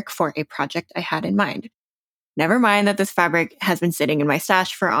fabric for a project I had in mind. Never mind that this fabric has been sitting in my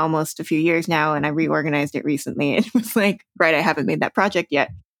stash for almost a few years now, and I reorganized it recently. It was like, right, I haven't made that project yet.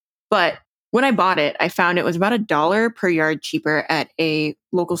 But when I bought it, I found it was about $1 per yard cheaper at a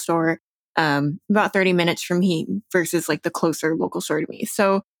local store, about 30 minutes from me versus like the closer local store to me.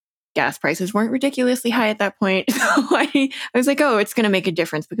 So gas prices weren't ridiculously high at that point. So I was like, oh, it's going to make a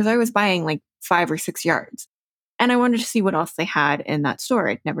difference because I was buying like 5 or 6 yards. And I wanted to see what else they had in that store.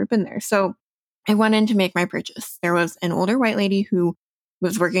 I'd never been there. So I went in to make my purchase. There was an older white lady who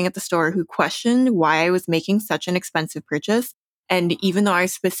was working at the store who questioned why I was making such an expensive purchase. And even though I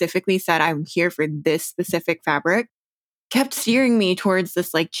specifically said I'm here for this specific fabric, kept steering me towards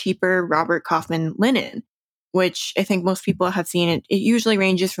this like cheaper Robert Kaufman linen, which I think most people have seen it. It usually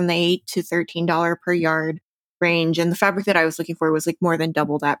ranges from the $8 to $13 per yard range. And the fabric that I was looking for was like more than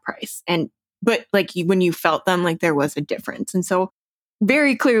double that price. But like when you felt them, like there was a difference. And so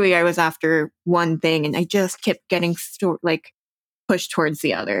very clearly I was after one thing and I just kept getting pushed towards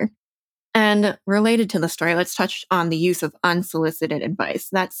the other. And related to the story, let's touch on the use of unsolicited advice.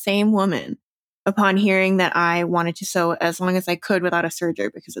 That same woman, upon hearing that I wanted to sew as long as I could without a serger,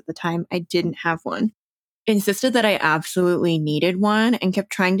 because at the time I didn't have one, insisted that I absolutely needed one and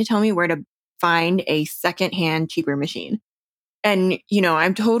kept trying to tell me where to find a secondhand, cheaper machine. And,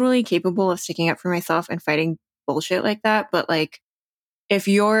 I'm totally capable of sticking up for myself and fighting bullshit like that. But like, if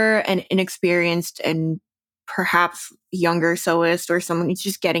you're an inexperienced and perhaps younger sewist or someone who's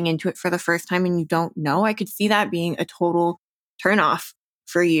just getting into it for the first time and you don't know, I could see that being a total turnoff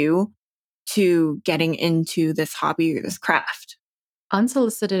for you to getting into this hobby or this craft.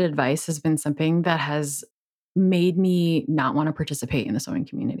 Unsolicited advice has been something that has made me not want to participate in the sewing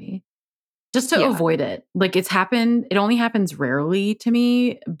community, just to Yeah. avoid it. Like it only happens rarely to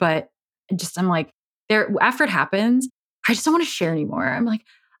me, but I'm like, after it happens, I just don't want to share anymore. I'm like,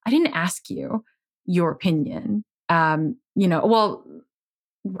 I didn't ask you your opinion. Well,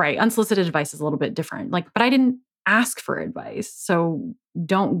 right. Unsolicited advice is a little bit different. Like, but I didn't ask for advice. So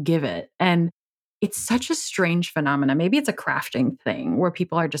don't give it. And it's such a strange phenomenon. Maybe it's a crafting thing where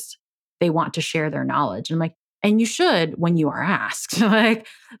people they want to share their knowledge. And I'm like, and you should when you are asked, like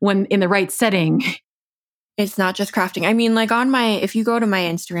when in the right setting. It's not just crafting. I mean, like if you go to my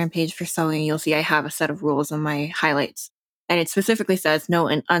Instagram page for sewing, you'll see I have a set of rules on my highlights. And it specifically says no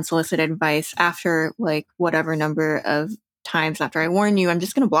unsolicited advice after like whatever number of times after I warn you, I'm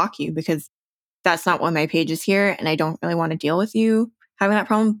just going to block you because that's not what my page is here. And I don't really want to deal with you having that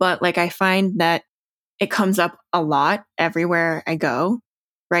problem. But like, I find that it comes up a lot everywhere I go,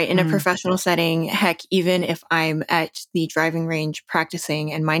 right? In a professional setting, heck, even if I'm at the driving range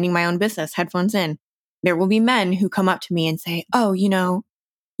practicing and minding my own business, headphones in, there will be men who come up to me and say, oh,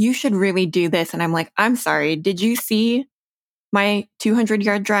 you should really do this. And I'm like, I'm sorry. Did you see my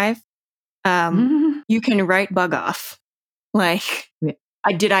 200-yard drive? You can write bug off. Like, Yeah.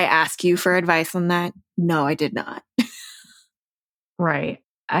 did I ask you for advice on that? No, I did not. Right.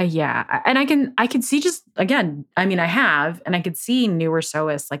 Yeah. And I can see just, again, I mean, I have, and I could see newer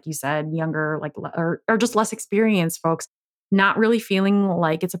sewists, like you said, younger, like, or just less experienced folks not really feeling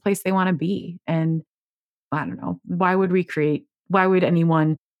like it's a place they want to be. And I don't know, why would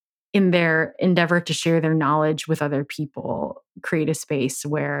anyone in their endeavor to share their knowledge with other people create a space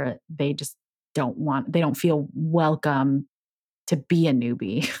where they just they don't feel welcome to be a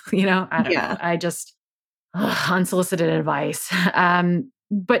newbie? I don't know. Yeah. Unsolicited advice.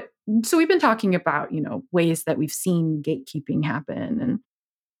 But So we've been talking about, ways that we've seen gatekeeping happen, and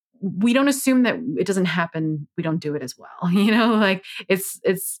we don't assume that it doesn't happen. We don't do it as well. Like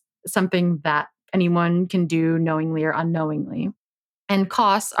it's something that anyone can do knowingly or unknowingly. And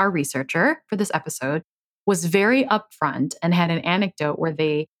Koss, our researcher for this episode, was very upfront and had an anecdote where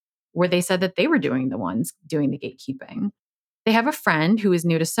they said that they were doing the ones doing the gatekeeping. They have a friend who is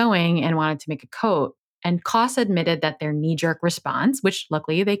new to sewing and wanted to make a coat. And Koss admitted that their knee jerk response, which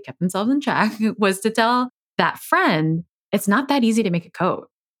luckily they kept themselves in check, was to tell that friend, it's not that easy to make a coat.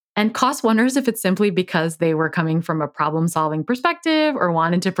 And Koss wonders if it's simply because they were coming from a problem solving perspective or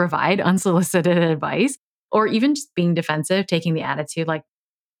wanted to provide unsolicited advice, or even just being defensive, taking the attitude like,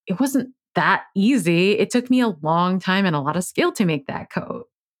 it wasn't that easy. It took me a long time and a lot of skill to make that coat.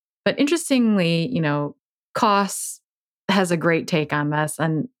 But interestingly, Koss has a great take on this.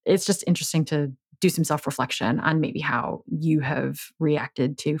 And it's just interesting to do some self reflection on maybe how you have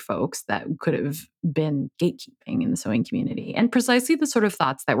reacted to folks that could have been gatekeeping in the sewing community, and precisely the sort of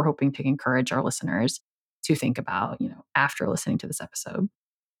thoughts that we're hoping to encourage our listeners to think about, after listening to this episode.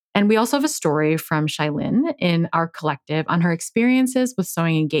 And we also have a story from Shailin in our collective on her experiences with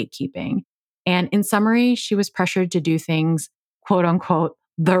sewing and gatekeeping. And in summary, she was pressured to do things, quote unquote,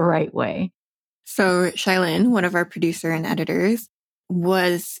 the right way. So Shailin, one of our producer and editors,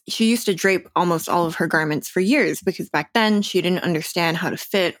 she used to drape almost all of her garments for years because back then she didn't understand how to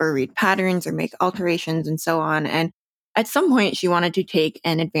fit or read patterns or make alterations and so on. And at some point she wanted to take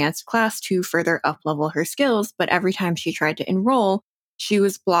an advanced class to further uplevel her skills, but every time she tried to enroll, she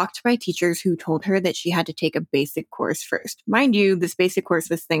was blocked by teachers who told her that she had to take a basic course first. Mind you, this basic course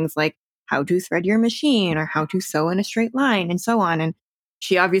was things like how to thread your machine or how to sew in a straight line and so on. And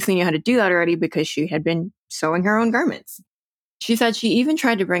she obviously knew how to do that already because she had been sewing her own garments. She said she even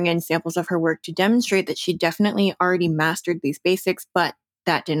tried to bring in samples of her work to demonstrate that she definitely already mastered these basics, but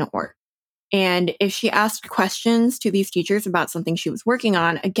that didn't work. And if she asked questions to these teachers about something she was working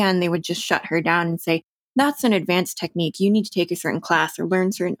on, again, they would just shut her down and say, that's an advanced technique. You need to take a certain class or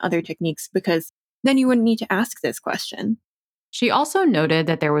learn certain other techniques because then you wouldn't need to ask this question. She also noted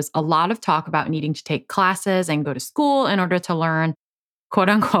that there was a lot of talk about needing to take classes and go to school in order to learn, quote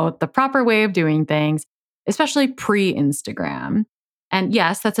unquote, the proper way of doing things, especially pre-Instagram. And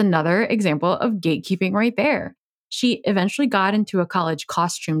yes, that's another example of gatekeeping right there. She eventually got into a college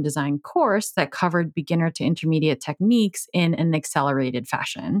costume design course that covered beginner to intermediate techniques in an accelerated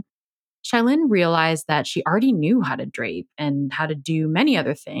fashion. Shailin realized that she already knew how to drape and how to do many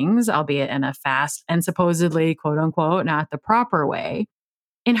other things, albeit in a fast and supposedly, quote unquote, not the proper way.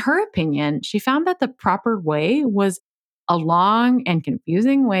 In her opinion, she found that the proper way was a long and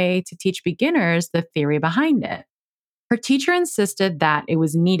confusing way to teach beginners the theory behind it. Her teacher insisted that it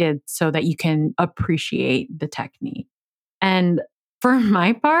was needed so that you can appreciate the technique. And for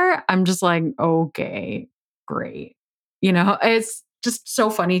my part, I'm just like, okay, great. It's just so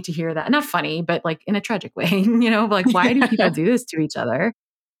funny to hear that. Not funny, but like in a tragic way, like why do people do this to each other?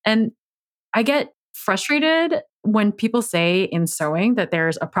 And I get frustrated when people say in sewing that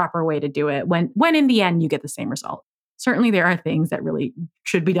there's a proper way to do it when in the end you get the same result. Certainly there are things that really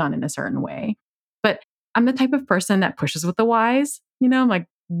should be done in a certain way. But I'm the type of person that pushes with the whys. I'm like,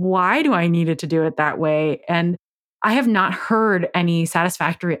 why do I need it to do it that way? And I have not heard any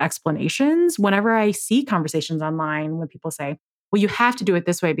satisfactory explanations whenever I see conversations online when people say, well, you have to do it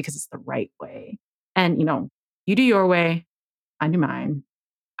this way because it's the right way. And, you do your way, I do mine.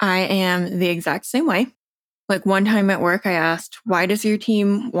 I am the exact same way. Like one time at work, I asked, why does your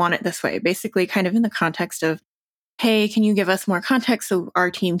team want it this way? Basically, kind of in the context of, hey, can you give us more context so our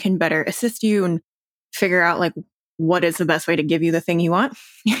team can better assist you and figure out like what is the best way to give you the thing you want?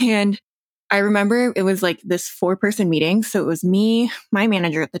 And I remember it was like this 4-person meeting. So it was me, my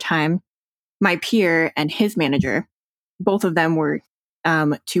manager at the time, my peer, and his manager. Both of them were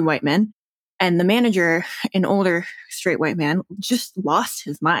 2 white men. And the manager, an older straight white man, just lost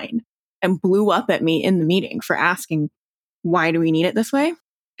his mind and blew up at me in the meeting for asking, why do we need it this way?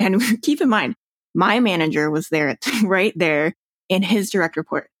 And keep in mind, my manager was there, right there in his direct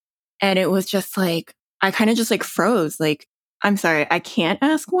report. And it was just like, I kind of just like froze. Like, I'm sorry, I can't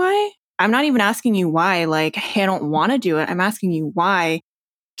ask why. I'm not even asking you why. Like, hey, I don't want to do it. I'm asking you why.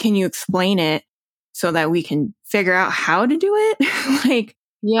 Can you explain it so that we can figure out how to do it? Like,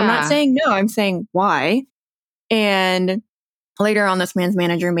 I'm not saying no, I'm saying why. And later on, this man's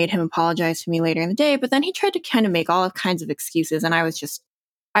manager made him apologize to me later in the day, but then he tried to kind of make all kinds of excuses. And I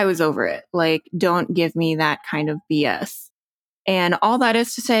was over it. Like, don't give me that kind of BS. And all that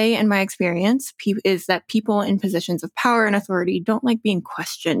is to say, in my experience, is that people in positions of power and authority don't like being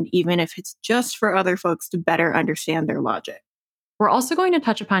questioned, even if it's just for other folks to better understand their logic. We're also going to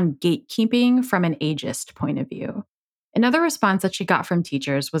touch upon gatekeeping from an ageist point of view. Another response that she got from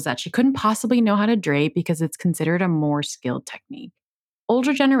teachers was that she couldn't possibly know how to drape because it's considered a more skilled technique.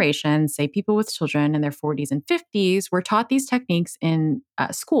 Older generations, say people with children in their 40s and 50s, were taught these techniques in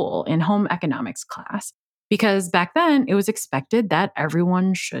school, in home economics class, because back then it was expected that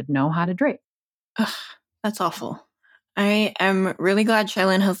everyone should know how to drape. Ugh, that's awful. I am really glad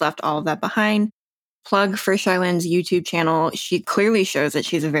Shailin has left all of that behind. Plug for Shailin's YouTube channel. She clearly shows that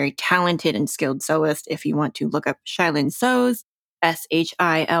she's a very talented and skilled sewist. If you want to look up Shailin Sews,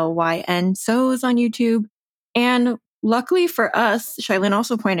 Shilyn Sews on YouTube. And luckily for us, Shailin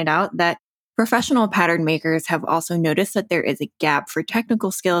also pointed out that professional pattern makers have also noticed that there is a gap for technical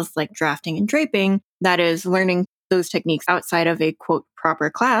skills like drafting and draping. That is, learning those techniques outside of a quote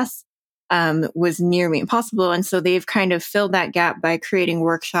proper class was nearly impossible. And so they've kind of filled that gap by creating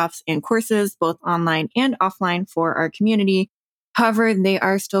workshops and courses, both online and offline, for our community. However, they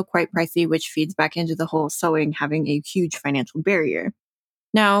are still quite pricey, which feeds back into the whole sewing having a huge financial barrier.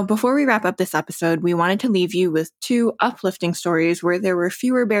 Now, before we wrap up this episode, we wanted to leave you with 2 uplifting stories where there were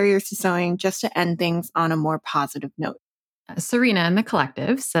fewer barriers to sewing, just to end things on a more positive note. Serena in the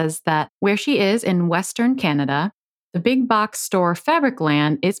collective says that where she is in Western Canada, the big box store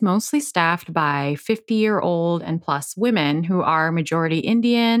Fabricland is mostly staffed by 50-year-old and plus women who are majority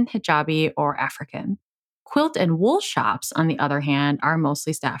Indian, hijabi, or African. Quilt and wool shops, on the other hand, are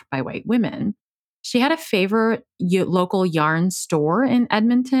mostly staffed by white women. She had a favorite local yarn store in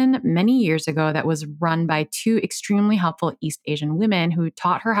Edmonton many years ago that was run by 2 extremely helpful East Asian women who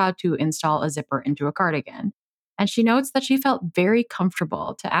taught her how to install a zipper into a cardigan. And she notes that she felt very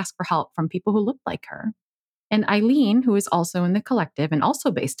comfortable to ask for help from people who looked like her. And Eileen, who is also in the collective and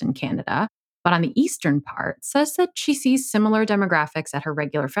also based in Canada, but on the eastern part, says that she sees similar demographics at her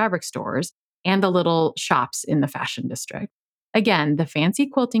regular fabric stores and the little shops in the fashion district. Again, the fancy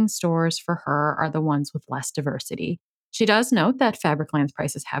quilting stores for her are the ones with less diversity. She does note that Fabricland's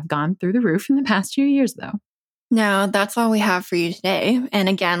prices have gone through the roof in the past few years, though. Now, that's all we have for you today. And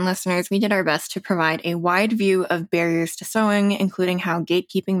again, listeners, we did our best to provide a wide view of barriers to sewing, including how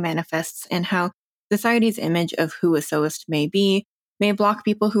gatekeeping manifests and how society's image of who a sewist may block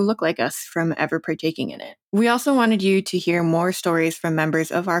people who look like us from ever partaking in it. We also wanted you to hear more stories from members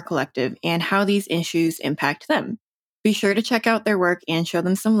of our collective and how these issues impact them. Be sure to check out their work and show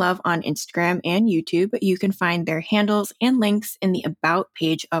them some love on Instagram and YouTube. You can find their handles and links in the About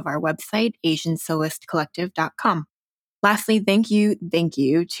page of our website, AsianSewistCollective.com. Lastly, thank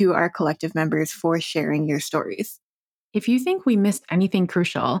you to our collective members for sharing your stories. If you think we missed anything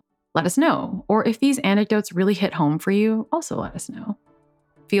crucial, let us know. Or if these anecdotes really hit home for you, also let us know.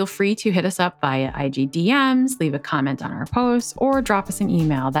 Feel free to hit us up via IG DMs, leave a comment on our posts, or drop us an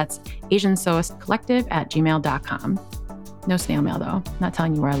email. That's AsianSewistCollective@gmail.com. No snail mail, though. Not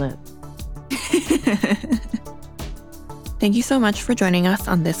telling you where I live. Thank you so much for joining us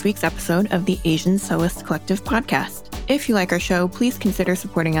on this week's episode of the Asian Sewist Collective podcast. If you like our show, please consider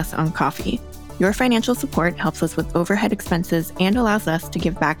supporting us on Ko-fi. Your financial support helps us with overhead expenses and allows us to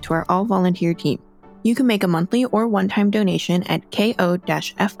give back to our all-volunteer team. You can make a monthly or one-time donation at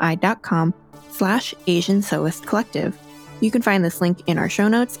ko-fi.com/Asian Sewist Collective. You can find this link in our show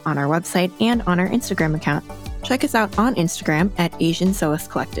notes, on our website, and on our Instagram account. Check us out on Instagram at Asian Sewist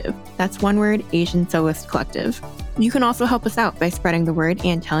Collective. That's one word, Asian Sewist Collective. You can also help us out by spreading the word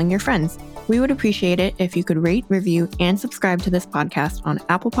and telling your friends. We would appreciate it if you could rate, review, and subscribe to this podcast on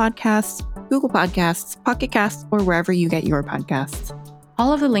Apple Podcasts, Google Podcasts, Pocket Casts, or wherever you get your podcasts.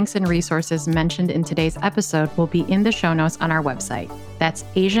 All of the links and resources mentioned in today's episode will be in the show notes on our website. That's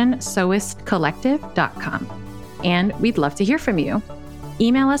AsianSewistCollective.com. And we'd love to hear from you.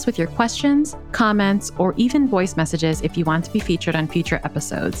 Email us with your questions, comments, or even voice messages if you want to be featured on future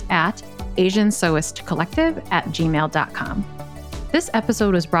episodes at AsianSewistCollective@gmail.com. This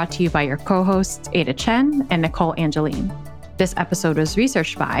episode was brought to you by your co-hosts Ada Chen and Nicole Angeline. This episode was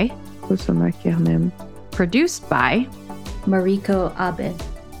researched by Kusama Kernem, produced by Mariko Abed,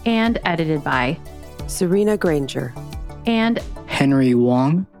 and edited by Serena Granger, and Henry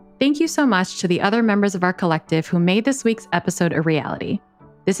Wong. Thank you so much to the other members of our collective who made this week's episode a reality.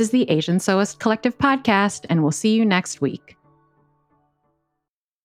 This is the Asian Sewist Collective podcast, and we'll see you next week.